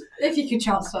 If you could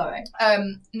transfer me.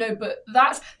 No, but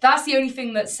that's the only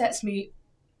thing that sets me.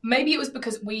 Maybe it was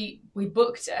because we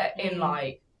booked it in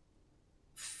like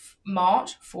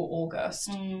March for August,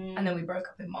 and then we broke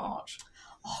up in March.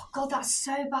 Oh God, that's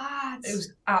so bad. It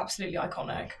was absolutely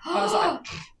iconic. I was like,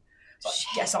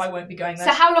 yes, I won't be going there.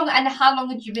 So how long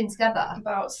had you been together?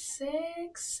 About 6-7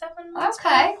 months. Okay.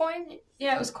 At that point.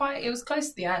 Yeah, it was close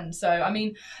to the end. So I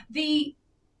mean,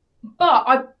 but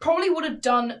I probably would have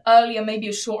done earlier, maybe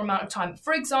a short amount of time.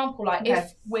 For example, like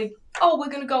if we're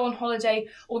going to go on holiday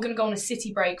or we're going to go on a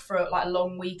city break for like a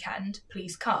long weekend,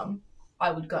 please come, I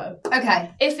would go.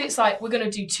 Okay. If it's like we're going to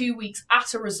do 2 weeks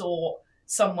at a resort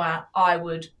somewhere, I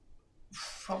would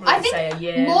probably say a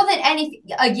year. More than anything,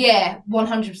 a year,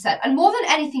 100%. And more than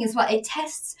anything as well, it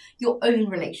tests your own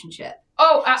relationship.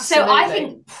 Oh, absolutely. So I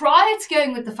think prior to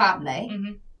going with the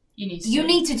family, you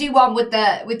need to do one with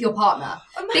your partner.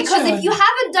 Imagine. Because if you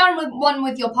haven't done one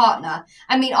with your partner,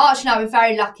 I mean, Arch and I were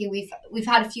very lucky. We've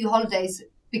had a few holidays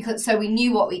so we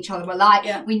knew what each other were like.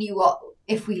 Yeah. We knew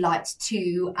if we liked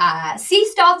to see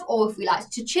stuff or if we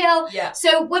liked to chill. Yeah.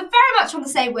 So we're very much on the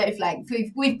same wavelength.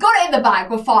 We've got it in the bag.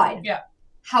 We're fine. Yeah.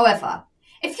 However,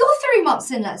 if you're 3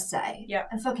 months in, let's say,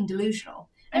 and fucking delusional,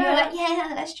 and you're like,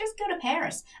 yeah, let's just go to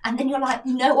Paris, and then you're like,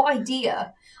 no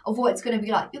idea of what it's going to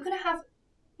be like. You're going to have.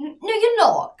 No, you're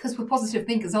not, because we're positive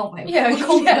thinkers, aren't we? Yeah, we're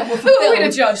confident. We're who are we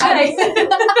to judge? Hey. Do you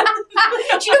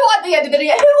know what? At the end of the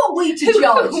day, who are we to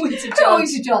judge? Who are we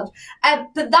to judge?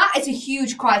 But that is a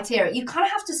huge criteria. You kind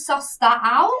of have to suss that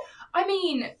out. I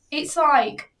mean, it's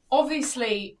like,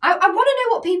 obviously, I want to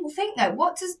know what people think though.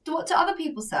 What do other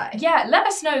people say? Yeah, let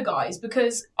us know, guys,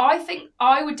 because I think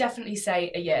I would definitely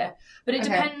say a year, but it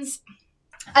depends.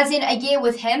 As in a year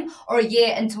with him or a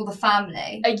year until the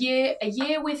family? A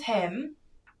year with him.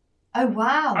 Oh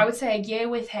wow! I would say a year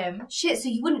with him. Shit, so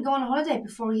you wouldn't go on a holiday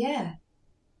before a year?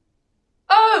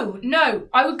 Oh no,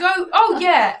 I would go. Oh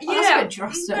yeah, yeah. That's a bit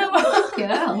drastic.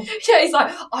 No. Yeah, he's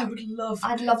like,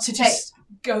 I'd love to just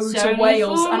go to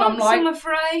Wales, and I'm like, I'm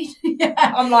afraid. Yeah,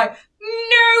 I'm like,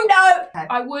 no. Okay.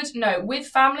 I would with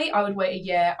family. I would wait a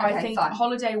year. Okay, I think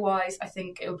holiday wise, I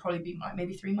think it would probably be like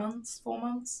maybe 3 months, 4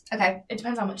 months. Okay, it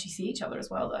depends how much you see each other as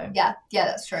well, though. Yeah,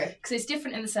 that's true. Because it's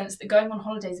different in the sense that going on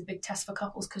holiday is a big test for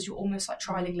couples because you're almost like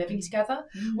trialing living together,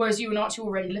 whereas you and Archie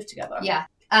already live together. Yeah.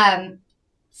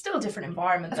 Still a different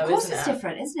environment, though, isn't it? Of course it's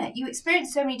different, isn't it? You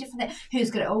experience so many different things.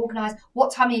 Who's going to organise?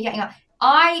 What time are you getting up?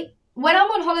 When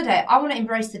I'm on holiday, I want to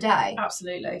embrace the day.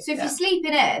 Absolutely. So if you're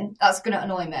sleeping in, that's going to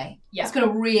annoy me. Yeah. It's going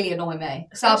to really annoy me.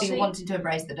 So I'll be wanting to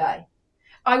embrace the day.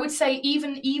 I would say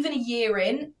even a year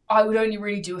in, I would only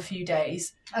really do a few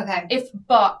days. Okay.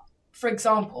 But, for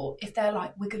example, if they're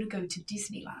like, we're going to go to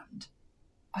Disneyland,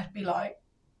 I'd be like,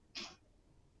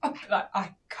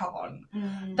 I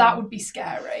can't. That would be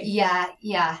scary.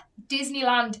 Yeah.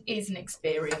 Disneyland is an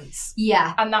experience.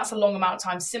 Yeah. And that's a long amount of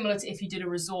time, similar to if you did a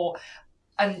resort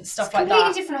and stuff like that.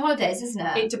 Completely different holidays, isn't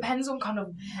it? It depends on kind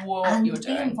of what you're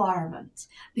doing. And the environment.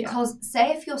 Because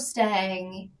say if you're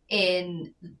staying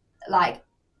in like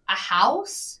a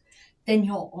house, then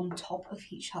you're on top of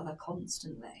each other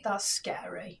constantly. That's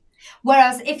scary.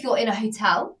 Whereas if you're in a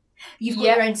hotel, you've got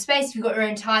your own space, you've got your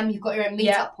own time, you've got your own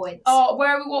meet-up points. Oh, what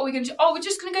are we going to do? Oh, we're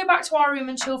just going to go back to our room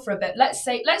and chill for a bit. Let's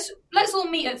all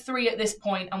meet at 3 at this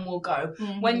point and we'll go.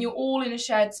 Mm-hmm. When you're all in a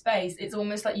shared space, it's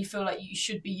almost like you feel like you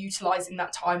should be utilising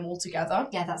that time all together.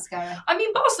 Yeah, that's scary. I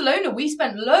mean, Barcelona, we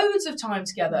spent loads of time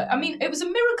together. I mean, it was a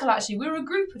miracle, actually. We were a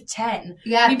group of 10.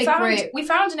 Yeah, we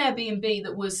found an Airbnb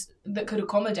that could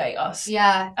accommodate us.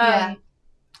 Yeah.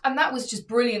 And that was just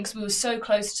brilliant because we were so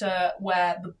close to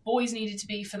where the boys needed to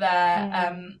be for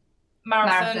their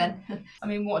Marathon. I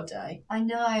mean, what a day. I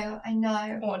know.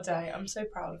 What a day. I'm so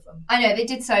proud of them. I know, they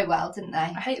did so well, didn't they?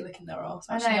 I hate licking their arse.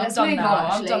 I know, I'm let's done move now. on,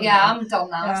 actually. I'm done yeah, now. I'm done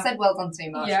now. Yeah. I've said well done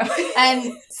too much. Yeah.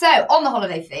 So, on the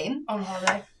holiday theme. On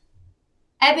holiday.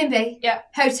 Airbnb. Yeah.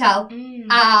 Hotel.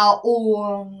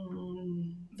 Or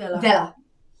Villa.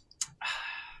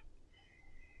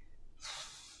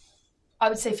 I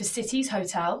would say for cities,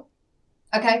 hotel.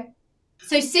 Okay.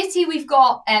 So city, we've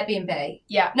got Airbnb.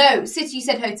 Yeah. No, city, you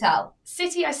said hotel.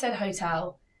 City, I said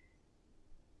hotel.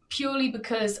 Purely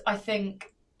because I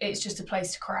think it's just a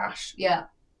place to crash. Yeah.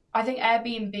 I think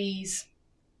Airbnbs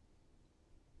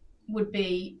would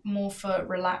be more for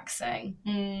relaxing.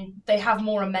 They have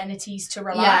more amenities to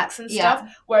relax and stuff.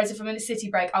 Yeah. Whereas if I'm in a city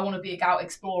break, I want to be out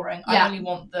exploring. I only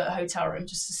want the hotel room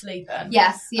just to sleep in.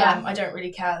 Yes, yeah. I don't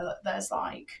really care that there's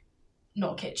like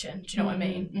not a kitchen. Do you know what I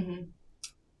mean? Mm-hmm.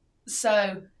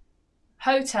 So,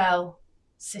 hotel,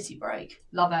 city break.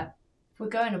 Love it. If we're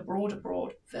going abroad,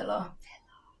 villa.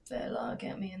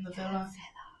 Get me in the villa.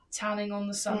 Tanning on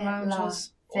the sun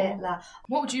lounges. Villa.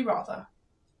 What would you rather?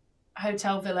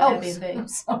 Hotel, villa, Airbnb? I'm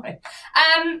sorry.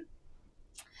 I'm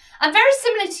very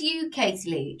similar to you, Katie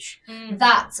Leach,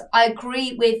 that I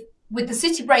agree with the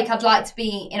city break, I'd like to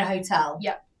be in a hotel.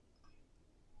 Yeah.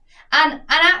 And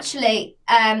actually,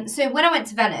 so when I went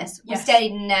to Venice, we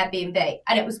stayed in an Airbnb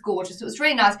and it was gorgeous. It was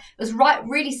really nice. It was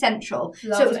really central.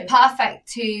 Lovely. So it was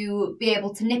perfect to be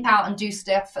able to nip out and do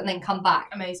stuff and then come back.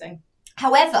 Amazing.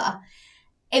 However,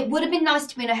 it would have been nice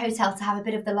to be in a hotel to have a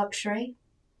bit of the luxury.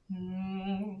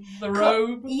 The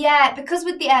robe. Yeah, because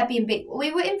with the Airbnb,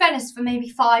 we were in Venice for maybe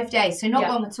 5 days, so not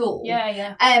long at all.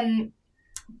 Yeah.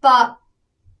 But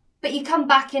you come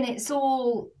back and it's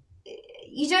all...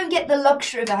 You don't get the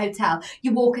luxury of a hotel.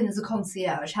 You walk in, there's a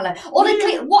concierge. Hello.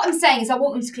 What I'm saying is I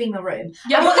want them to clean my room.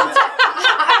 Yeah. I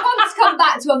want to come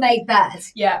back to a made bed.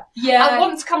 Yeah. I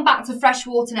want to come back to fresh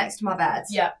water next to my bed.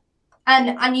 Yeah.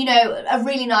 And you know, a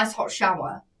really nice hot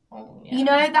shower. Oh, yeah. You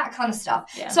know, that kind of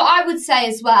stuff. Yeah. So I would say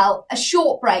as well, a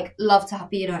short break, love to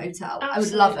be in a hotel. Absolutely. I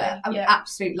would love it. I would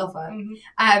absolutely love it.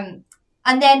 Mm-hmm.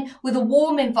 And then with a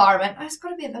warm environment, it's got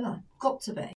to be a villa. Got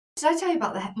to be. Did I tell you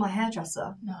about my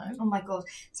hairdresser? No. Oh my God.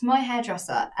 So my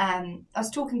hairdresser, I was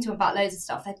talking to him about loads of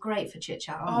stuff. They're great for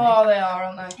chit-chat, aren't they? Oh, they are,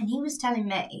 aren't they? And he was telling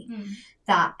me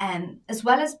that as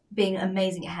well as being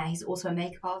amazing at hair, he's also a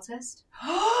makeup artist.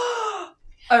 Oh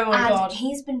my God. And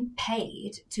he's been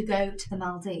paid to go to the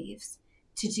Maldives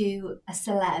to do a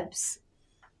celeb's,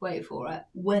 wait for it,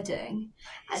 wedding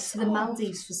to the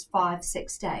Maldives for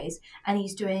 5-6 days, and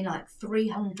he's doing like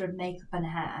 300 makeup and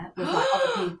hair with like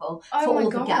other people for all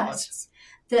the guests.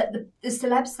 The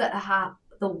celebs that have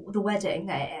the wedding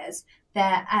they're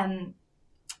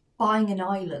buying an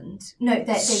island. No,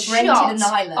 they've rented an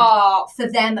island for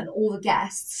them and all the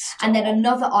guests, and then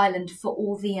another island for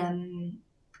all the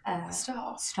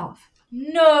staff.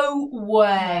 No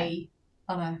way.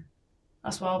 I know.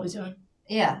 That's what I'll be doing.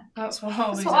 Yeah. That's what I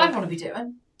want to be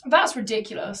doing. That's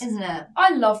ridiculous. Isn't it?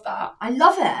 I love that. I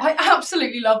love it. I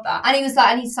absolutely love that. And he was like,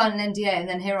 I need to sign an NDA, and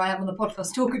then here I am on the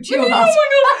podcast talking to you about it.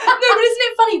 Oh my God. No, but isn't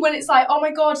it funny when it's like, oh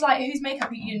my God, like, whose makeup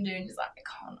are you doing? It's like, I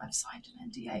can't, I've signed an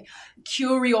NDA.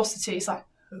 Curiosity, it's like,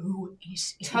 who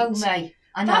is it? Tell me.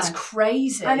 I know. That's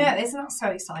crazy. I know, isn't that so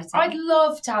exciting? I'd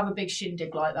love to have a big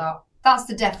shindig like that. That's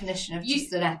the definition of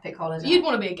just an epic holiday. You'd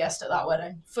want to be a guest at that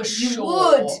wedding, for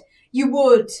sure. You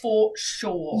would. For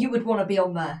sure. You would want to be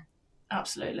on there.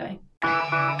 Absolutely.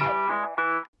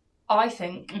 I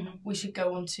think we should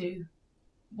go on to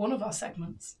one of our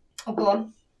segments. Oh, go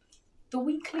on. The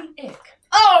weekly ick.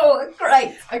 Oh,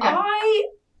 great. Okay.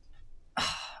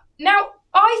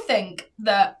 I think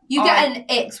that you get an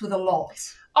icks with a lot.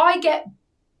 I get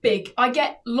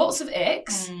lots of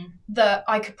icks that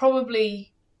I could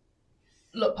probably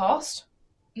look past.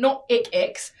 Not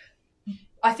icks.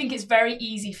 I think it's very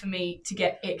easy for me to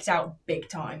get icked out big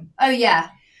time. Oh,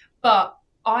 yeah. But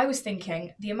I was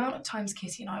thinking, the amount of times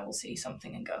Kitty and I will see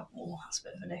something and go, oh, that's a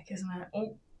bit of an ick, isn't it?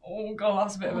 Oh God,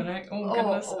 that's a bit of an ick. Oh,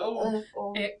 goodness.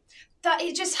 That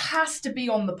it just has to be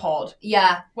on the pod.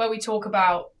 Yeah. Where we talk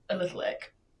about a little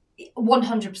ick.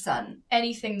 100%.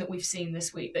 Anything that we've seen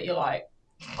this week that you're like,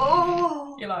 that's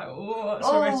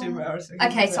really embarrassing.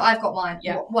 Okay, so I've got mine.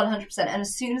 Yeah. 100%. And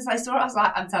as soon as I saw it, I was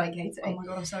like, I'm telling Katie. Oh my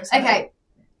God, I'm so excited. Okay.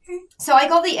 So I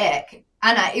got the ick,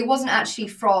 and it wasn't actually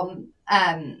from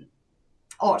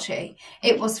Archie.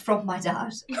 It was from my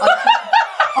dad.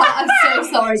 I'm so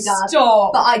sorry, Dad.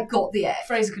 Stop. But I got the ick.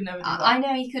 Fraser could never do that. I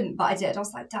know he couldn't, but I did. I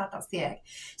was like, Dad, that's the ick.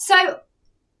 So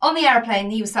on the aeroplane,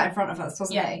 he was sat in front of us,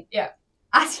 wasn't he? Yeah.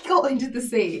 as he got into the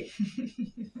seat, it's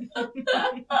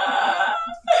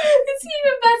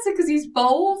even better because he's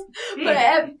bold. But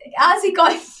as he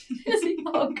got,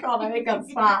 oh god, I think I'm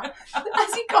fat.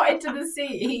 As he got into the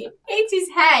seat, he hit his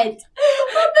head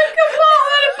on the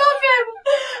compartment above him,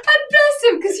 and bless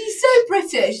him because he's so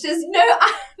British. There's no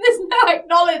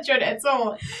acknowledgement at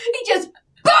all. He just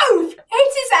boom hit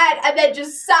his head and then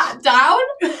just sat down,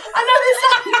 and I was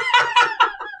like.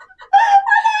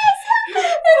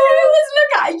 Everyone was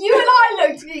looking at you and I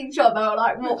looked at each other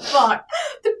like, what the fuck?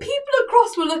 The people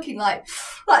across were looking like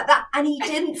that, and he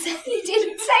didn't say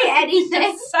anything.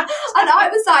 And I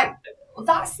was like, well,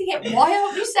 that's the it. Why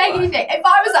aren't you saying anything? If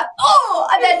I was like, oh,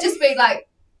 and then just being like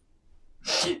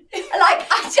I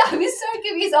was so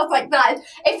confused. I was like that.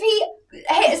 If he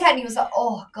hit his head and he was like,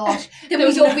 oh gosh, then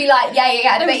we'd all be like,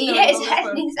 yeah. But he hit his head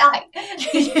and he's like,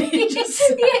 he hits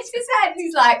his head and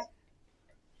he's like.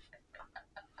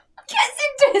 Gets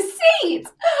into his seat.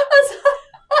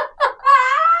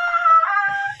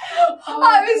 I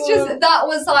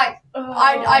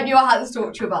knew I had to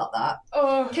talk to you about that.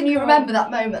 Oh, can you remember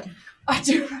that moment? I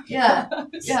do. Yeah,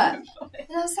 yeah. So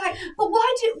and I was like, but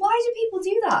why do people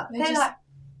do that? They're like,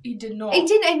 he did not. He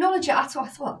didn't acknowledge it at all. I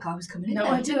thought that guy was coming in. No,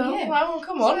 there, I didn't. You? Well,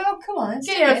 come on. So, come on.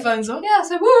 Get your headphones on. Yeah.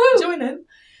 So woo. Join in.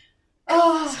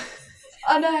 Oh.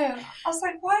 I know. I was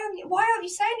like, why aren't you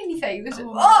saying anything?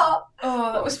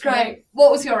 That was great.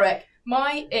 What was your ick?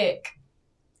 My ick,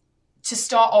 to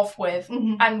start off with,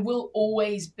 and will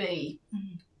always be.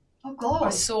 Oh God! I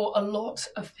saw a lot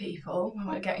of people when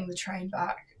we were getting the train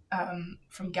back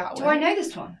from Gatwick. Do I know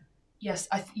this one? Yes,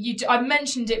 I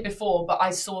mentioned it before, but I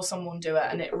saw someone do it,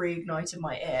 and it reignited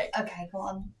my ick. Okay, go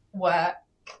on. Where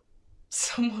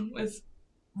someone was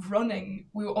running.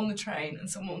 We were on the train and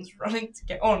someone was running to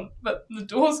get on, but the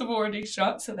doors have already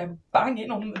shut, so they're banging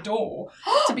on the door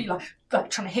to be like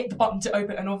trying to hit the button to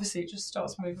open, and obviously it just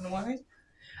starts moving away.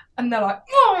 And they're like,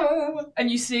 oh!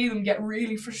 And you see them get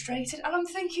really frustrated, and I'm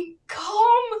thinking,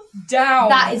 calm down.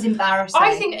 That is embarrassing.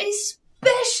 I think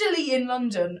especially in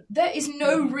London, there is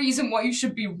no reason why you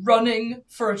should be running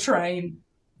for a train.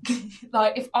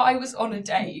 Like, if I was on a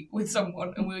date with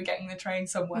someone and we were getting the train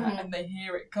somewhere and they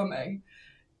hear it coming,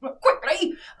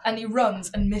 quickly, and he runs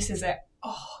and misses it.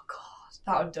 Oh God,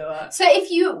 that would do it. So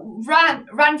if you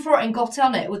ran for it and got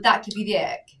on it, would that give you the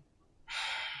ick?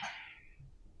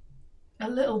 A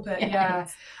little bit, yeah.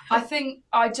 I think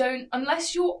I don't,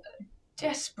 unless you're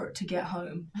desperate to get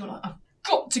home. You're like, I've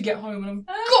got to get home and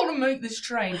I've got to make this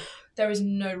train. There is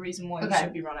no reason why you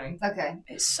should be running. Okay.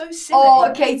 It's so silly.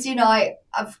 Oh, Katie and I've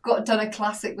done a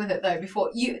classic with it though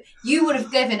before. You would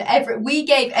have given we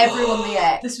gave everyone the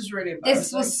ick. This was really embarrassing.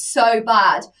 This was so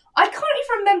bad. I can't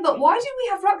even remember, why did we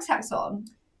have rucksacks on?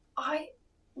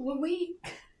 Were we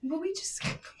just...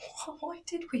 Why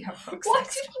did we have rucksacks? Why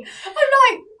did we...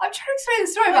 I'm trying to explain the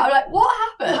story, but I'm like, what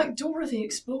happened? Like Dora the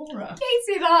Explorer.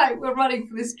 Katie and I were running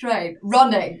for this train.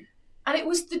 Running. And it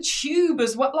was the tube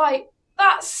as well. Like,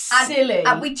 that's silly.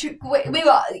 And we were... Yeah, do you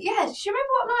remember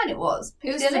what line it was?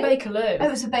 It was the Bakerloo. Oh,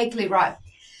 it was the Bakerloo, right.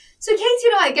 So Katie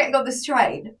and I are getting on this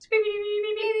train.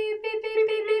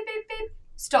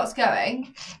 Starts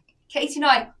going. Katie and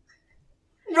I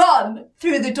run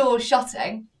through the door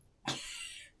shutting.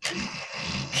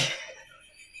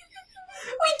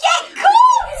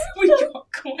 We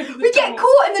get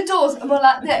caught in the doors and we're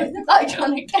like this, like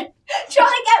trying to get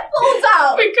pulled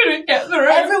out. We couldn't get through.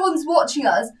 Everyone's watching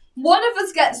us. One of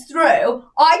us gets through.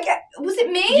 Was it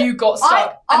me? You got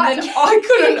stuck. I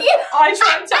couldn't. I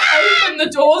tried to open the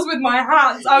doors with my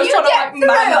hands. I was trying to through,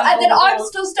 and then I'm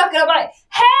still stuck and I'm like,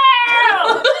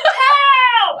 help!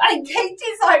 Help! And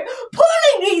Katie's like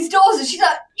pulling these doors and she's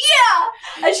like, yeah!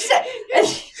 And she said, you're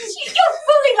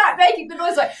fully like making the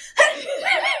noise like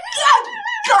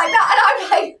that. And I'm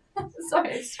like,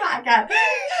 sorry, smack again. Trying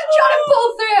to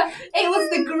pull through. It was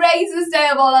the greatest day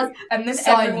of our lives. And then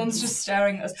everyone's just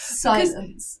staring at us.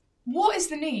 Silence. What is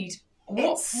the need?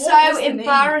 It's so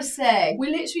embarrassing.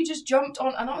 We literally just jumped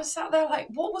on, and I was sat there like,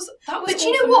 what was that? But do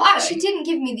you know what actually didn't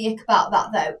give me the ick about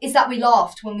that though? Is that we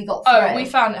laughed when we got through. Oh, we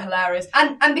found it hilarious.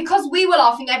 And because we were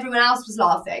laughing, everyone else was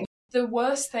laughing. The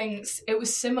worst things, it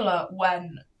was similar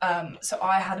when, so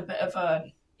I had a bit of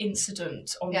an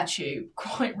incident on the tube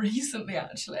quite recently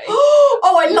actually.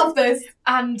 Oh, I love this.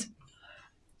 And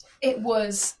it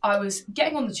was, I was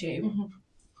getting on the tube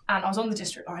and I was on the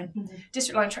District line.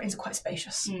 District line trains are quite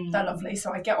spacious. They're lovely.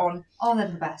 So I get on. Oh, they're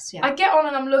the best, yeah. I get on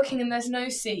and I'm looking and there's no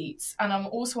seats and I'm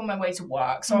also on my way to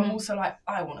work. So I'm also like,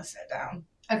 I want to sit down.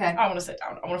 Okay. I want to sit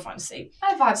down. I want to find a seat.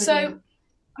 I vibe with you.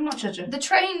 I'm not judging. The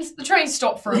train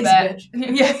stopped for a bit.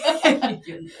 Yeah.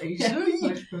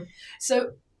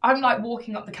 So I'm like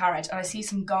walking up the carriage and I see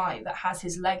some guy that has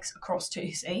his legs across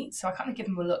two seats. So I kind of give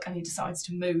him a look and he decides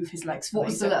to move his legs for me. What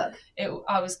was the look?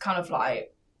 I was kind of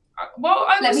like,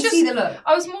 Let me see the look.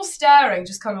 I was more staring,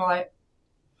 just kind of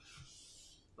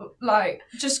like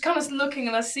just kind of looking,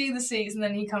 and I see the seats, and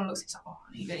then he kind of looks, he's like, oh,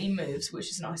 he moves,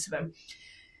 which is nice of him.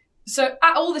 So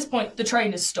at all this point, the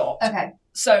train has stopped. Okay.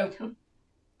 So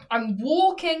I'm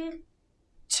walking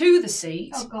to the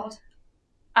seat. Oh, God.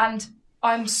 And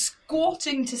I'm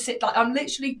squatting to sit, like I'm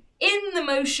literally in the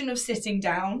motion of sitting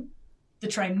down. The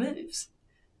train moves.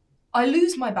 I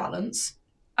lose my balance,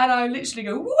 and I literally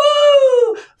go,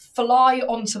 woo! Fly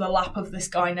onto the lap of this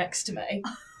guy next to me.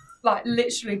 Like,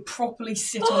 literally properly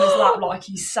sit on his lap like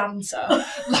he's Santa.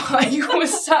 Like, he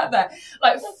was sat there,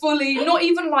 like, fully, not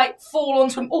even, like, fall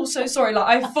onto him. Also, sorry,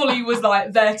 like, I fully was,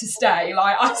 like, there to stay.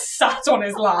 Like, I sat on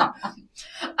his lap.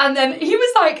 And then he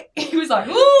was like, ooh, and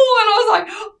I was like,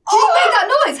 oh! Did you make that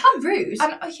noise? How rude.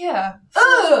 And, yeah.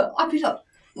 Ugh! I'd be like...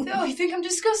 Oh, you think I'm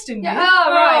disgusting? Yeah,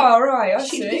 right. Oh, right, I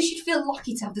see. You should feel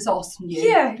lucky to have this arse on you.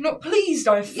 Yeah, not pleased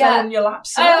I fell on your lap,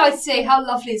 sir. Oh, I see. How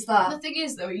lovely is that? The thing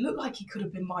is, though, he looked like he could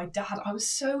have been my dad. I was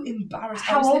so embarrassed.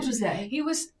 How old was he? He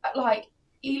was, like,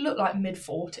 he looked like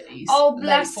mid-40s. Oh,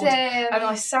 bless him. And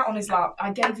I sat on his lap.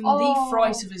 I gave him the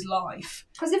fright of his life.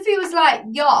 Because if he was, like,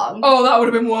 young... Oh, that would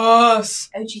have been worse.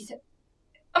 Oh, do you think...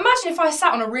 Imagine if I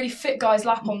sat on a really fit guy's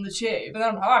lap on the tube, and then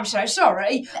I'm like, oh, I'm so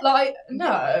sorry. Like,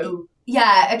 no.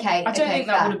 Yeah, okay. I don't think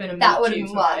that would have been a meet that would have cute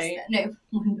been for worse. me. No, it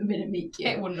wouldn't have been a meet cute.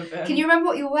 It wouldn't have been. Can you remember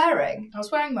what you were wearing? I was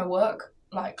wearing my work,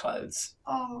 like, clothes.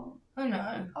 Oh. I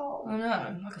know. Oh. I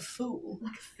know. Like a fool.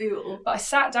 Like a fool. But I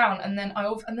sat down, and then I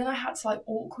had to, like,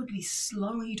 awkwardly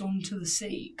slide onto the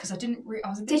seat, because I didn't I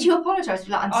was a bit... Did you apologise?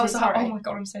 Like, I'm so sorry. Like, oh my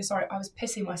God, I'm so sorry. I was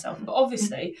pissing myself. But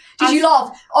obviously... Did you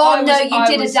laugh? Oh, no, you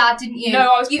did a dad, didn't you?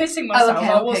 No, I was pissing myself.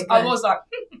 Oh, okay, I was like...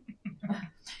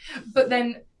 But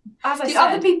then, as I said... Did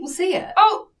other people see it?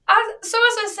 Oh, as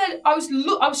I said, I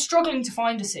was struggling to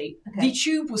find a seat. Okay. The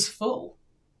tube was full.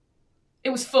 It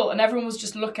was full, and everyone was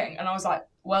just looking, and I was like,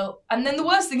 well... And then the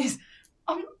worst thing is,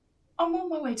 I'm on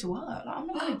my way to work. Like, I'm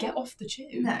not going to get off the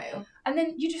tube. No. And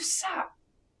then you just sat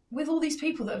with all these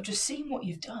people that have just seen what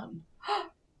you've done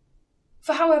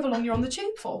for however long you're on the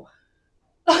tube for.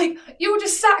 Like, you were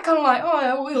just sat kind of like, oh,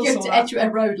 yeah, we'll you have to edge a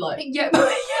road, like. Yeah.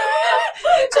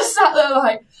 Just sat there,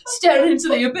 like, staring into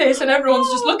the abyss, and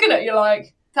everyone's just looking at you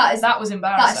like... That was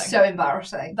embarrassing. That's so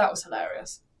embarrassing. That was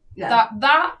hilarious. Yeah.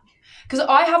 That... Because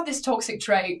I have this toxic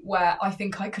trait where I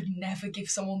think I could never give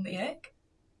someone the ick.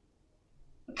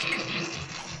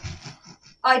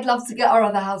 I'd love to get our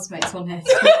other housemates on here to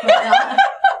talk about that.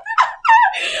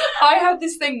 I have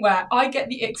this thing where I get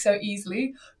the ick so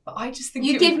easily, but I just think...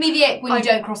 You give me the ick when you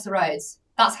don't cross the roads.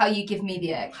 That's how you give me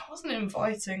the ick. I wasn't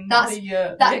inviting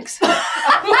the icks.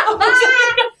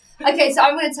 Okay, so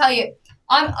I'm going to tell you,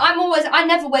 I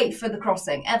never wait for the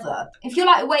crossing, ever. If you're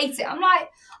like waiting, I'm like,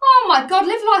 oh my God,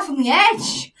 live life on the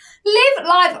edge. Live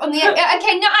life on the edge.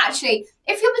 Okay, no, actually,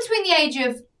 if you're between the age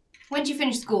of, when do you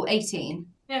finish school? 18.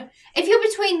 Yeah. If you're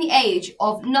between the age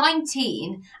of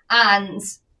 19 and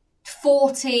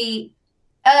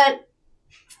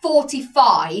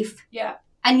 45. Yeah.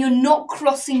 And you're not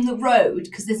crossing the road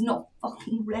because there's not a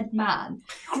fucking red man,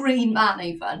 green man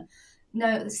even.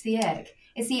 No, it's the egg.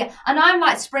 It's the egg. And I'm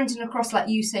like sprinting across like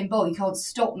Usain Bolt. You can't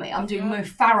stop me. I'm doing Mo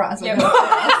Farah as I go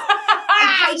across.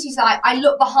 And Katie's like, I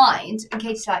look behind, and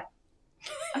Katie's like,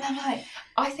 and I'm like,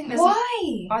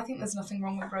 why? I think there's nothing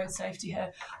wrong with road safety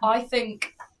here. I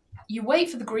think you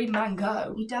wait for the green man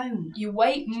go. You don't. You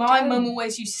wait. My mum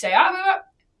always used to say,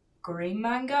 green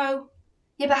man go.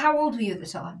 Yeah, but how old were you at the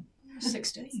time?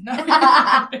 16. No.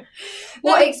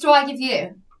 What icks do I give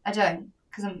you? I don't,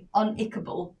 because I'm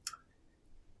unickable.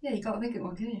 Yeah, you can't think of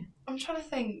one, can you? I'm trying to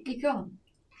think. You can't.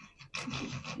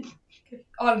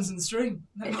 Islands in the stream.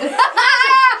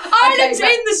 Islands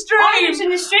in the stream. Islands in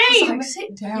the stream. Like,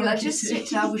 sit down. You're like, just sit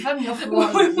down. We've had enough of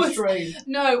islands in the stream.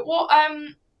 No, what?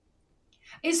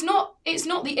 It's not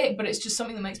the ick, but it's just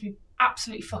something that makes me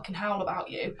absolutely fucking howl about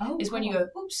you. Is when you go,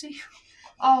 oopsie.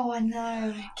 Oh, I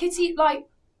know. Kitty, like.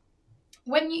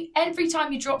 Every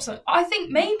time you drop something, I think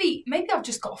maybe I've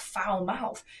just got a foul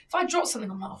mouth. If I drop something,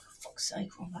 I'm like, oh, for fuck's sake,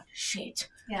 I'm like, shit.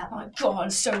 Yeah. Like,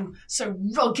 God, so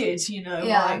rugged, you know.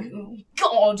 Yeah. Like, oh,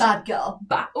 God. Bad girl.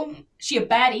 She a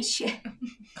baddie. Shit.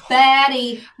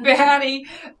 Baddie. Baddie.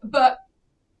 But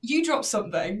you drop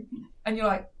something, and you're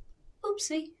like,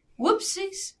 oopsie,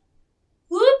 whoopsies.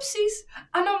 Whoopsies.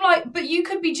 And I'm like, but you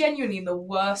could be genuinely in the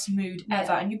worst mood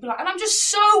ever. And you'd be like, and I'm just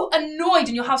so annoyed.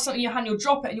 And you'll have something in your hand, you'll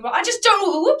drop it. And you're like, I just don't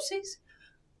know the whoopsies.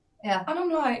 Yeah. And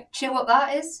I'm like. Do you know what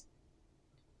that is?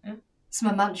 Yeah. It's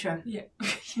my mantra. Yeah.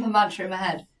 It's my mantra in my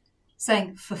head.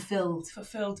 saying fulfilled.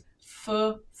 Fulfilled.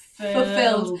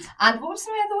 And what was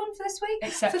my other one for this week?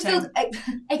 Accepting. Fulfilled.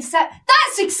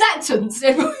 That's acceptance.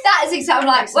 That is acceptance. I'm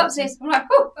like, whoopsies. I'm like,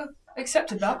 oh.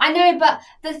 Accepted that. I know, but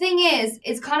the thing is,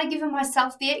 it's kind of giving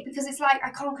myself the ick because it's like, I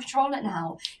can't control it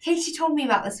now. Katie told me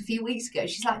about this a few weeks ago.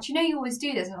 She's like, do you know you always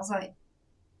do this? And I was like,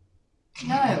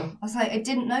 no. I was like, I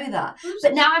didn't know that. Oops.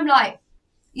 But now I'm like,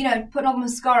 you know, putting on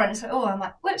mascara and it's like, oh, I'm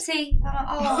like, whoopsie. I'm like,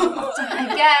 oh, I've done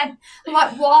it again. I'm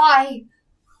like, why?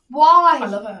 I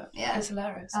love it. Yeah. It's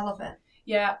hilarious. I love it.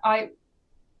 Yeah, I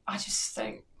just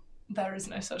think there is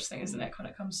no such thing as an ick when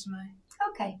it comes to me.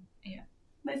 Okay. Yeah.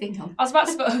 Moving on. I was about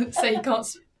to say you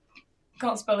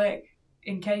can't spell ick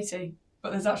in Katie,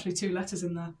 but there's actually 2 letters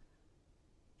in there.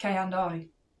 K and I.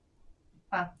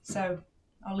 Wow. So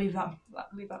I'll leave that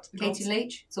to the Katie gods.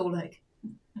 Leach, it's all ick.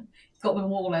 Got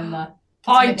them all in there.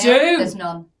 I do! There's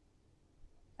none.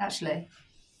 Actually.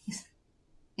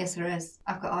 Yes, there is.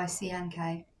 I've got I, C and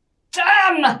K.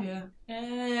 Damn! Yeah.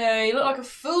 Hey, you look like a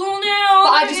fool now.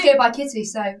 But I just go by Kitty,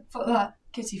 so fuck that.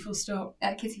 Kitty full stop.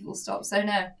 Kitty full stop, so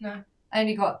no. No. I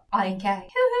only got I and K.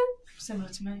 Similar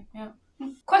to me, yeah.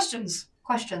 Questions.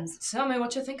 Tell me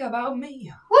what you think about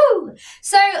me. Woo!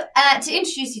 So, to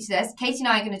introduce you to this, Katie and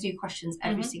I are going to do questions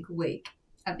every single week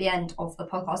at the end of the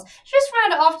podcast. Just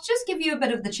round it off, just give you a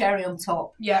bit of the cherry on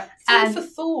top. Yeah. Food for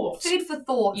thought. Food for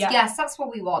thought, yeah. Yes, that's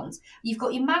what we want. You've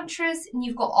got your mantras and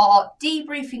you've got our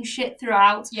debriefing shit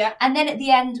throughout. Yeah. And then at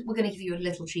the end, we're going to give you a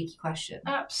little cheeky question.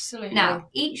 Absolutely. Now,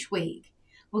 each week,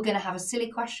 we're going to have a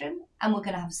silly question and we're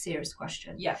going to have a serious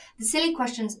question. Yeah. The silly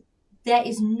questions, there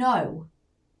is no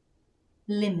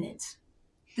limit.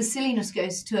 The silliness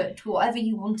goes to whatever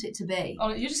you want it to be. Oh,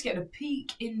 you're just getting a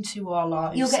peek into our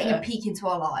lives. You're getting a peek into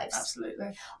our lives.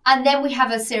 Absolutely. And then we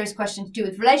have a serious question to do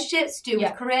with relationships, to do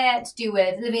with career, to do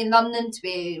with living in London, to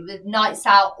do with nights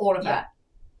out, all of that.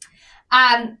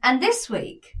 And this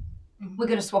week, we're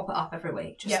going to swap it up every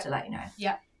week, just to let you know.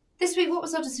 Yeah. This week, what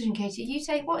was our decision, Katie?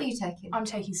 What are you taking? I'm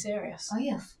taking serious. Oh,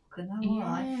 yeah. Fucking hell, all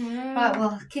right. Right,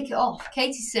 well, kick it off.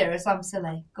 Katie's serious, I'm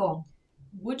silly. Go on.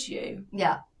 Would you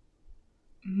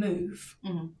move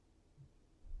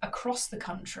across the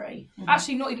country,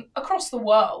 actually not even across the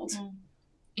world,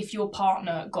 if your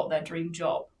partner got their dream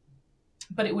job,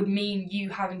 but it would mean you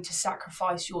having to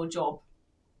sacrifice your job?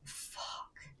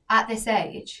 Fuck. At this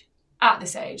age? At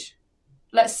this age.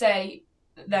 Let's say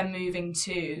they're moving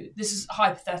to, this is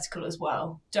hypothetical as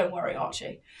well, don't worry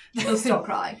Archie. You'll stop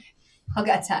crying. I'll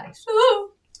get a text.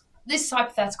 This is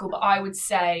hypothetical, but I would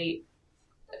say,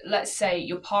 let's say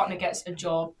your partner gets a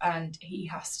job and he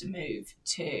has to move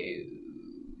to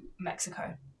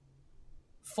Mexico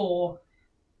for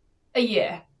a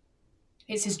year.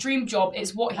 It's his dream job.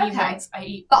 It's what he wants.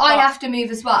 But I have to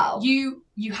move as well. You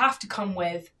have to come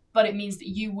with, but it means that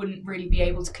you wouldn't really be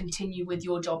able to continue with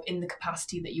your job in the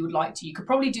capacity that you would like to. You could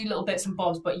probably do little bits and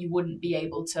bobs, but you wouldn't be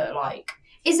able to, like...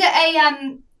 Is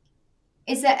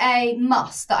it a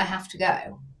must that I have to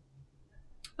go?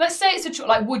 Let's say it's a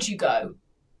like, would you go?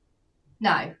 No,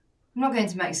 I'm not going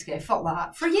to Mexico. Fuck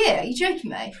that. For a year? Are you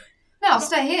joking me? No, I'll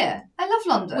stay here. I love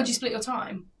London. Would you split your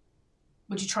time?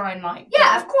 Would you try and like...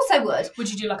 Yeah, of course I would.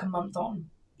 Would you do like a month on?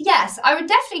 Yes, I would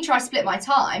definitely try to split my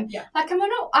time. Yeah. Like,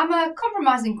 I'm a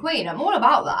compromising queen. I'm all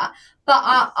about that. But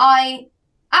I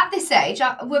at this age,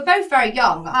 we're both very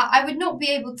young. I would not be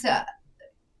able to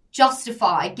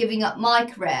justify giving up my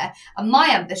career and my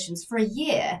ambitions for a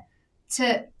year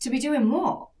to be doing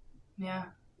what? Yeah.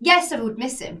 Yes, I would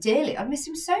miss him dearly. I'd miss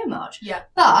him so much. Yeah.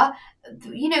 But,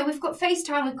 you know, we've got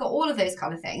FaceTime, we've got all of those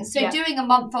kind of things. So doing a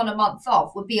month on, a month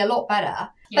off would be a lot better.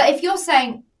 Yeah. But if you're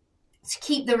saying to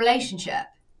keep the relationship,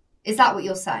 is that what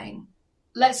you're saying?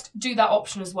 Let's do that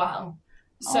option as well.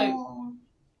 So,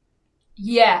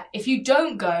 yeah, if you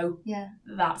don't go,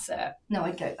 that's it. No,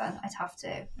 I'd go then. I'd have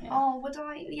to. Yeah. Oh, would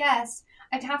I? Yes,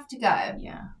 I'd have to go.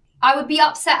 Yeah. I would be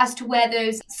upset as to where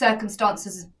those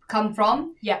circumstances come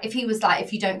from. Yeah. If he was like,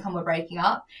 if you don't come, we're breaking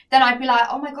up, then I'd be like,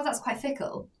 oh my God, that's quite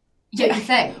fickle. Don't you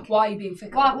think? Why are you being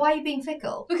fickle? Why are you being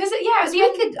fickle? Because,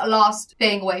 we could last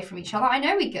being away from each other. I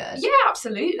know we could. Yeah,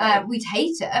 absolutely. We'd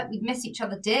hate it. We'd miss each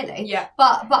other dearly. Yeah.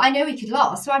 But I know we could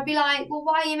last. So I'd be like, well,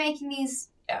 why are you making these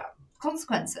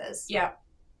consequences? Yeah.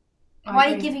 Why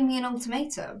are you giving me an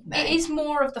ultimatum? Mate? It is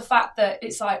more of the fact that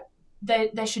it's like,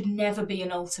 there should never be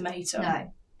an ultimatum.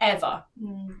 No. Ever.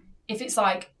 If it's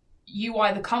like, you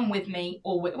either come with me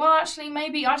or with... Well, actually,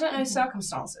 maybe, I don't know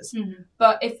circumstances.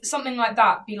 But if something like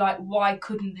that, be like, why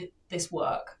couldn't this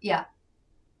work? Yeah.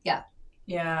 Yeah.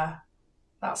 Yeah.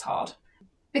 That's hard.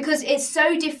 Because it's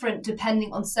so different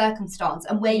depending on circumstance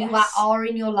and where you are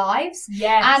in your lives.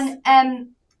 Yes. And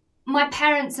my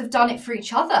parents have done it for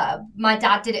each other. My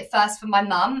dad did it first for my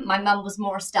mum. My mum was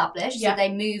more established, so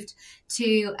they moved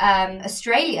to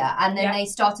Australia, and then they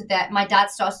started my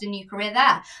dad started a new career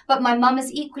there. But my mum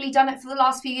has equally done it for the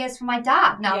last few years for my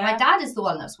dad. Now, my dad is the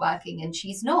one that's working and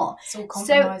she's not. It's all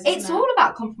compromise, so it's all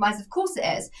about compromise, of course it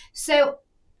is. So,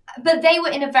 but they were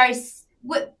in a very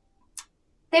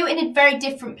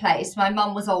different place. My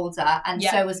mum was older and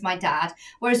so was my dad,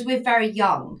 whereas we're very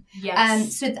young.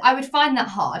 Yes. So I would find that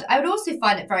hard. I would also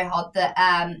find it very hard that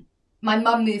my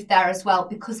mum moved there as well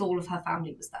because all of her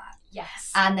family was there.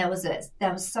 Yes. And there was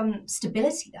some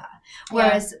stability there.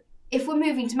 Whereas if we're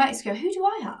moving to Mexico, who do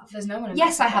I have? There's no one in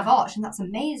Yes, Mexico. I have Arch, and that's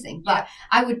amazing. But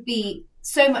I would be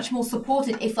so much more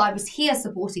supported if I was here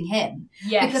supporting him.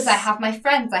 Yes. Because I have my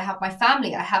friends, I have my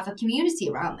family, I have a community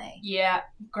around me. Yeah.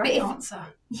 Great answer.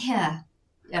 Yeah.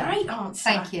 Great answer.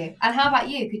 Thank you. And how about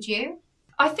you? Could you?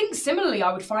 I think similarly,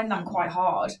 I would find that quite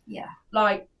hard. Yeah.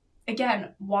 Like,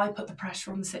 again, why put the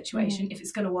pressure on the situation? If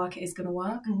it's going to work, it is going to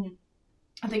work.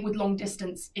 I think with long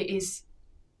distance, it is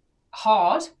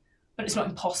hard, but it's not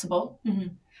impossible.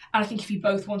 And I think if you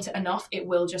both want it enough, it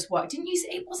will just work. Didn't you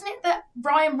say, wasn't it that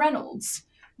Ryan Reynolds,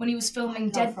 when he was filming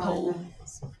Deadpool,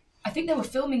 I think they were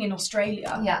filming in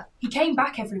Australia. Yeah. He came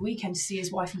back every weekend to see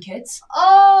his wife and kids.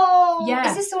 Oh, yeah.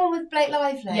 Is this the one with Blake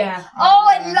Lively? Yeah. Oh,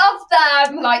 I love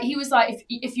them. Like, he was like,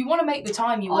 if you want to make the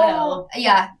time, you will.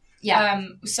 Yeah. Yeah.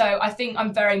 So I think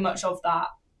I'm very much of that.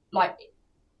 Like,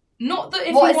 not that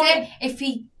if what he is wanted,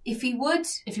 it? If he would.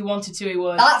 If he wanted to, he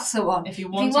would. That's the one. If he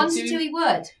wanted to, he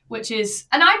would. Which is.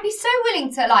 And I'd be so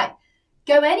willing to, like,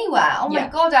 go anywhere. Oh my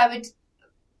God, I would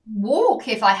walk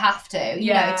if I have to,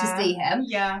 you know, to see him.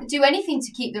 Yeah. Do anything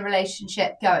to keep the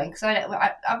relationship going, because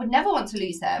I would never want to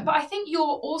lose him. But I think you're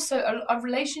also, a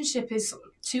relationship is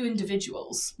two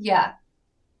individuals. Yeah.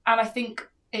 And I think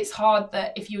it's hard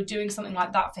that if you're doing something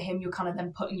like that for him, you're kind of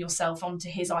then putting yourself onto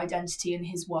his identity and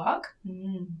his work.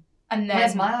 And then,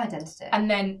 where's my identity? And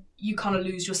then you kind of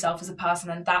lose yourself as a person,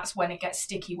 and that's when it gets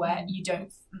sticky, where you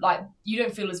don't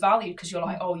feel as valued because you're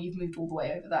like, oh, you've moved all the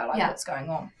way over there, like what's going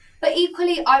on? But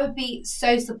equally, I would be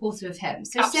so supportive of him.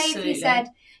 So Absolutely. say if he said,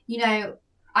 you know,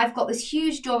 I've got this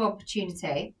huge job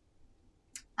opportunity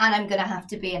and I'm going to have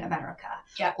to be in America.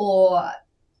 Yeah. Or,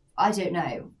 I don't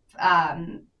know,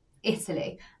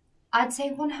 Italy. I'd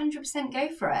say 100% go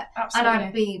for it. Absolutely. And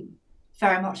I'd be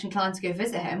very much inclined to go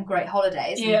visit him. Great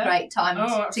holidays and great time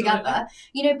together.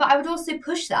 You know, but I would also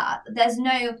push that. There's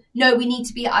no, we need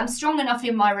to be, I'm strong enough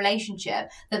in my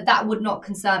relationship that would not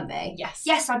concern me. Yes.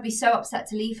 Yes, I'd be so upset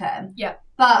to leave him. Yeah.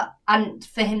 And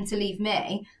for him to leave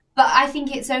me. But I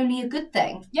think it's only a good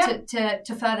thing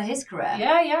to further his career.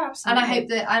 Yeah, absolutely. And I hope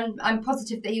that, I'm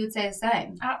positive that he would say the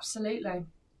same. Absolutely.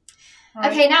 Right.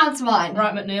 Okay, now on to mine.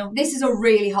 Right, McNeil. This is a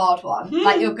really hard one.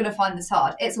 Like, you're going to find this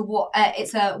hard. It's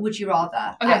a would you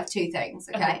rather. Okay. I have two things,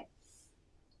 okay?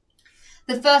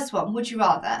 The first one, would you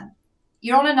rather,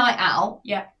 you're on a night out.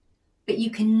 Yeah. But you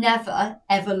can never,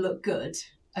 ever look good,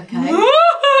 okay?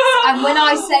 And when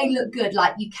I say look good,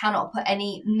 like, you cannot put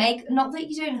any not that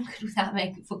you don't look good without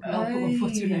makeup,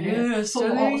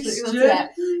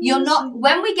 you're not,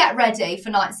 when we get ready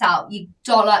for nights out, you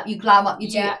doll up, you glam up, you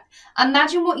do.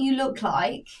 Imagine what you look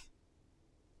like.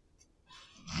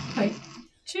 Wait,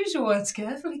 choose your words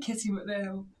carefully, Kitty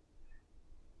McNeil.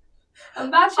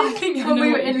 Imagine when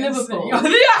we were in Liverpool. I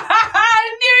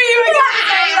knew you were going to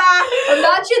say that.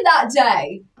 Imagine that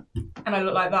day. And I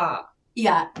look like that.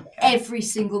 Yeah, every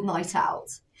single night out.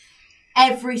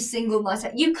 Every single night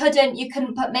out. You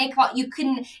couldn't put makeup on, you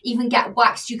couldn't even get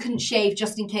waxed, you couldn't shave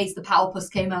just in case the power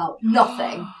came out.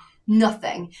 Nothing.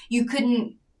 Nothing. You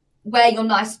couldn't wear your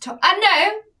nice top.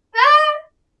 I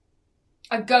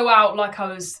know. I'd go out like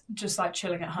I was just like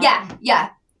chilling at home. Yeah.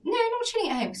 No, not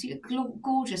chilling at home, because you look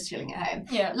gorgeous chilling at home.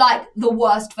 Yeah. Like the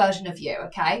worst version of you,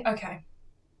 okay? Okay.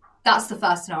 That's the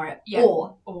first scenario. Yeah.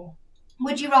 Or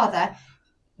would you rather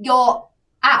you're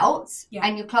out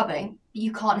and you're clubbing, but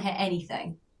you can't hear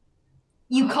anything.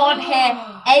 You can't hear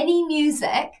any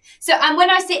music. So, and when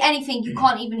I say anything, you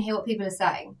can't even hear what people are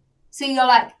saying. So you're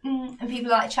like, and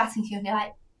people are like chatting to you, and you're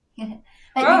like,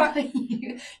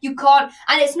 you can't.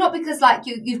 And it's not because like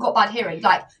you've got bad hearing.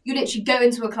 Like, you literally go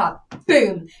into a club,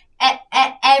 boom,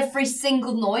 every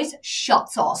single noise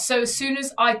shuts off. So as soon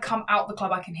as I come out the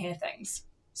club, I can hear things.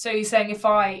 So you're saying if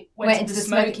I went into the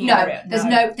smoking area? There's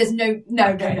no.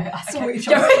 I saw what you're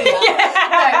trying to do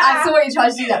that. I saw what you're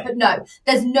trying to do that, but no.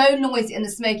 There's no noise in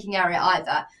the smoking area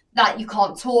either. That you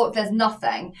can't talk, there's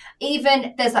nothing.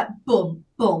 Even, there's like boom,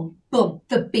 boom, boom,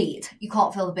 the beat. You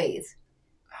can't feel the beat.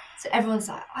 So everyone's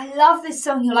like, I love this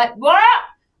song. You're like, what?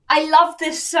 I love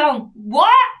this song.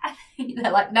 What?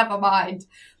 They're like, never mind.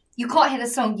 You can't hear the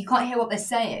song. You can't hear what they're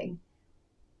saying.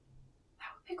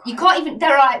 You can't even...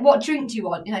 They're like, what drink do you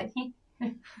want? You're like...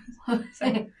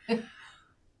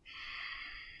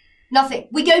 Nothing.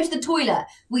 We go to the toilet.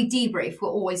 We debrief. We're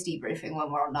always debriefing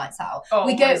when we're on nights out. Oh,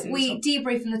 we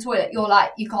debrief in the toilet. You're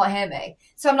like, you can't hear me.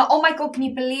 So I'm like, oh my God, can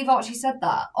you believe I actually said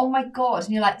that? Oh my God.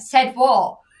 And you're like, said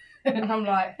what? And I'm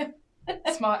like,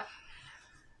 smart.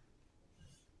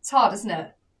 It's hard, isn't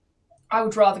it? I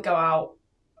would rather go out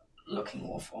looking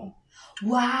awful.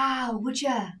 Wow, would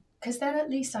you? Because then at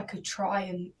least I could try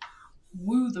and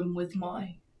woo them with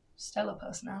my stellar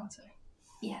personality.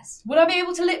 Yes. Would I be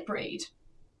able to lip read?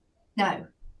 No.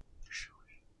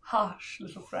 Hush,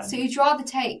 little friend. So you'd rather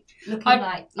take looking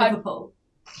like Liverpool?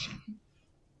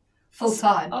 Full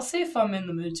time? I'll see if I'm in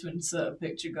the mood to insert a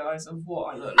picture, guys, of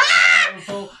what I look like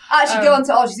Liverpool. Actually, go on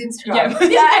to Archie's Instagram.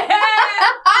 Yeah.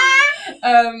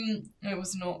 It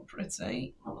was not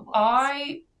pretty.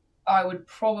 I would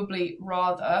probably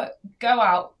rather go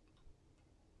out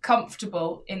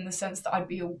comfortable in the sense that I'd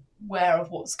be aware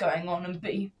of what's going on and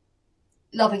be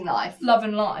loving life.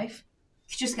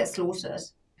 You just get slaughtered.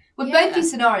 With both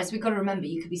these scenarios, we've got to remember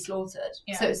you could be slaughtered.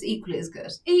 Yeah. So it's equally as good.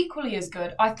 Equally as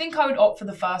good. I think I would opt for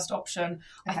the first option.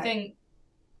 Okay. I think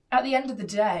at the end of the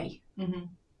day, Mm-hmm.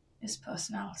 it's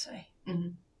personality.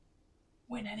 Mm-hmm.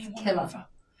 Win anyone Killer. over.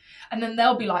 And then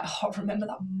they'll be like, oh, remember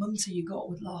that munter you got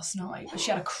with last night? But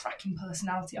she had a cracking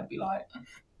personality. I'd be like...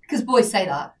 Because boys say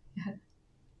that.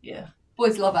 Yeah.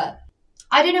 Boys love it.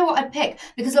 I don't know what I'd pick.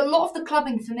 Because a lot of the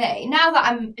clubbing for me, now that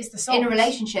I'm in a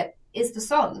relationship, is the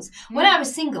songs. When I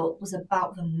was single, it was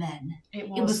about the men. It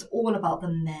was all about the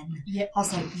men. Yeah. I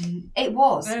was like, it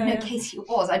was. Yeah. No, Katie, it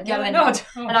was. I'd go in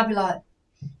and I'd be like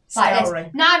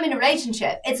this. Now I'm in a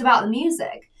relationship. It's about the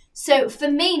music. So for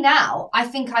me now, I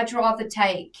think I'd rather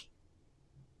take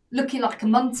looking like a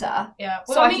munter. Yeah.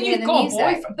 Well, so I mean, you've got a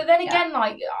boyfriend. But then again, Yeah.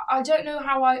 like, I don't know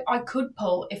how I could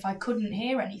pull if I couldn't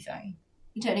hear anything.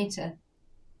 You don't need to.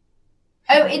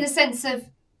 Oh, in the sense of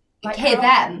Like hear how-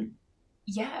 them.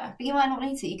 Yeah. But you might not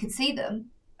need to. You could see them.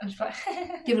 I'm just like...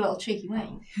 Give a little cheeky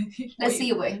wink. Let's see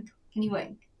your wink. Can you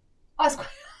wink? Oh, it's quite...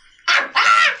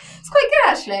 it's quite good,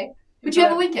 actually. Would you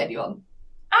ever wink at anyone?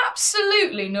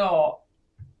 Absolutely not.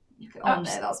 Oh, no,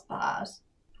 that's bad.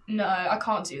 No, I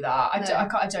can't do that. I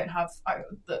don't have...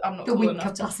 I'm not The cool wink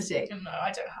enough capacity. No,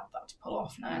 I don't have that to pull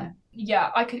off, no. No.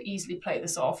 Yeah, I could easily play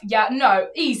this off. Yeah, no,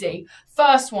 easy.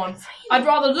 First one. I'd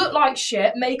rather look like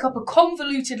shit, make up a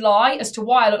convoluted lie as to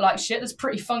why I look like shit that's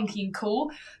pretty funky and cool.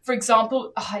 For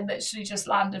example, I literally just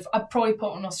landed... I'd probably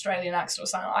put an Australian accent or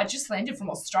something. I just landed from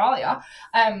Australia.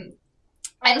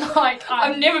 And like,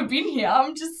 I've never been here.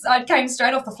 I came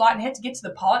straight off the flight and had to get to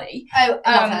the party. Oh,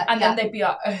 I love it. And then they'd be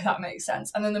like, oh, that makes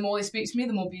sense. And then the more they speak to me,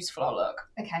 the more beautiful I look.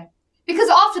 Okay. Because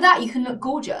after that, you can look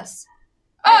gorgeous.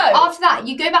 Oh! After that,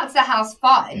 you go back to the house,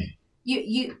 fine.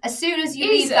 You as soon as you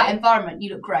leave that environment,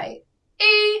 you look great.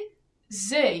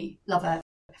 Easy. Love it.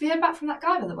 Have you heard back from that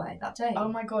guy, by the way, that day? Oh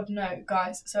my God, no,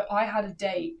 guys. So I had a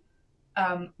date.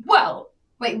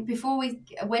 Wait, before we...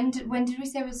 When did we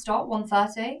say we'd start?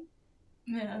 1:30?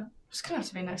 Yeah. It's going to have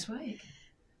to be next week.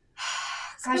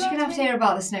 Guys, you're going to have to hear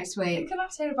about this next week. You're going to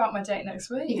have to hear about my date next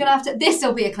week. You're going to have to... This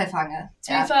will be a cliffhanger.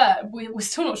 To be fair, we're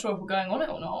still not sure if we're going on it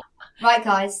or not. Right,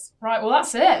 guys. Right, well,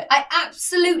 that's it. I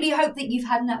absolutely hope that you've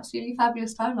had an absolutely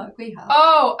fabulous time like we have.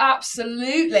 Oh,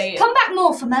 absolutely. Come back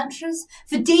more for mantras,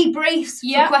 for debriefs,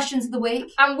 for questions of the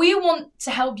week. And we want to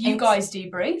help you guys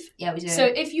debrief. Yeah, we do. So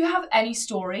if you have any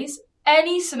stories,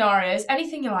 any scenarios,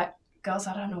 anything you're like, girls,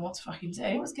 I don't know what to fucking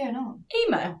do. What's going on?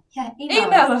 Email. Yeah,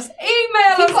 Email us.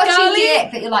 If you've got a cheeky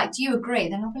ick that you're like, do you agree?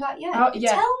 Then I'll be like, yeah.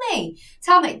 Tell me.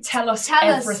 Tell us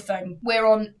everything. We're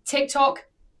on TikTok,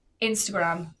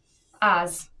 Instagram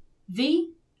as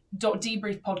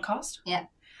the.debriefpodcast. Yeah.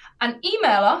 And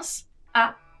email us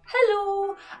at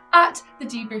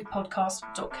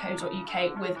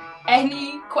hello@thedebriefpodcast.co.uk with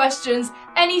any questions,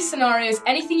 any scenarios,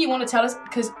 anything you want to tell us,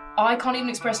 because I can't even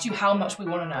express to you how much we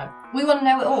want to know. We want to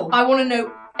know it all. I want to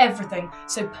know everything.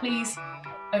 So please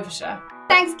overshare.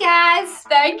 Thanks, guys.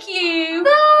 Thank you.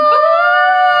 Bye.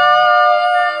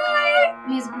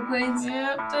 Musical queens.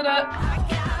 Yeah, ta-da.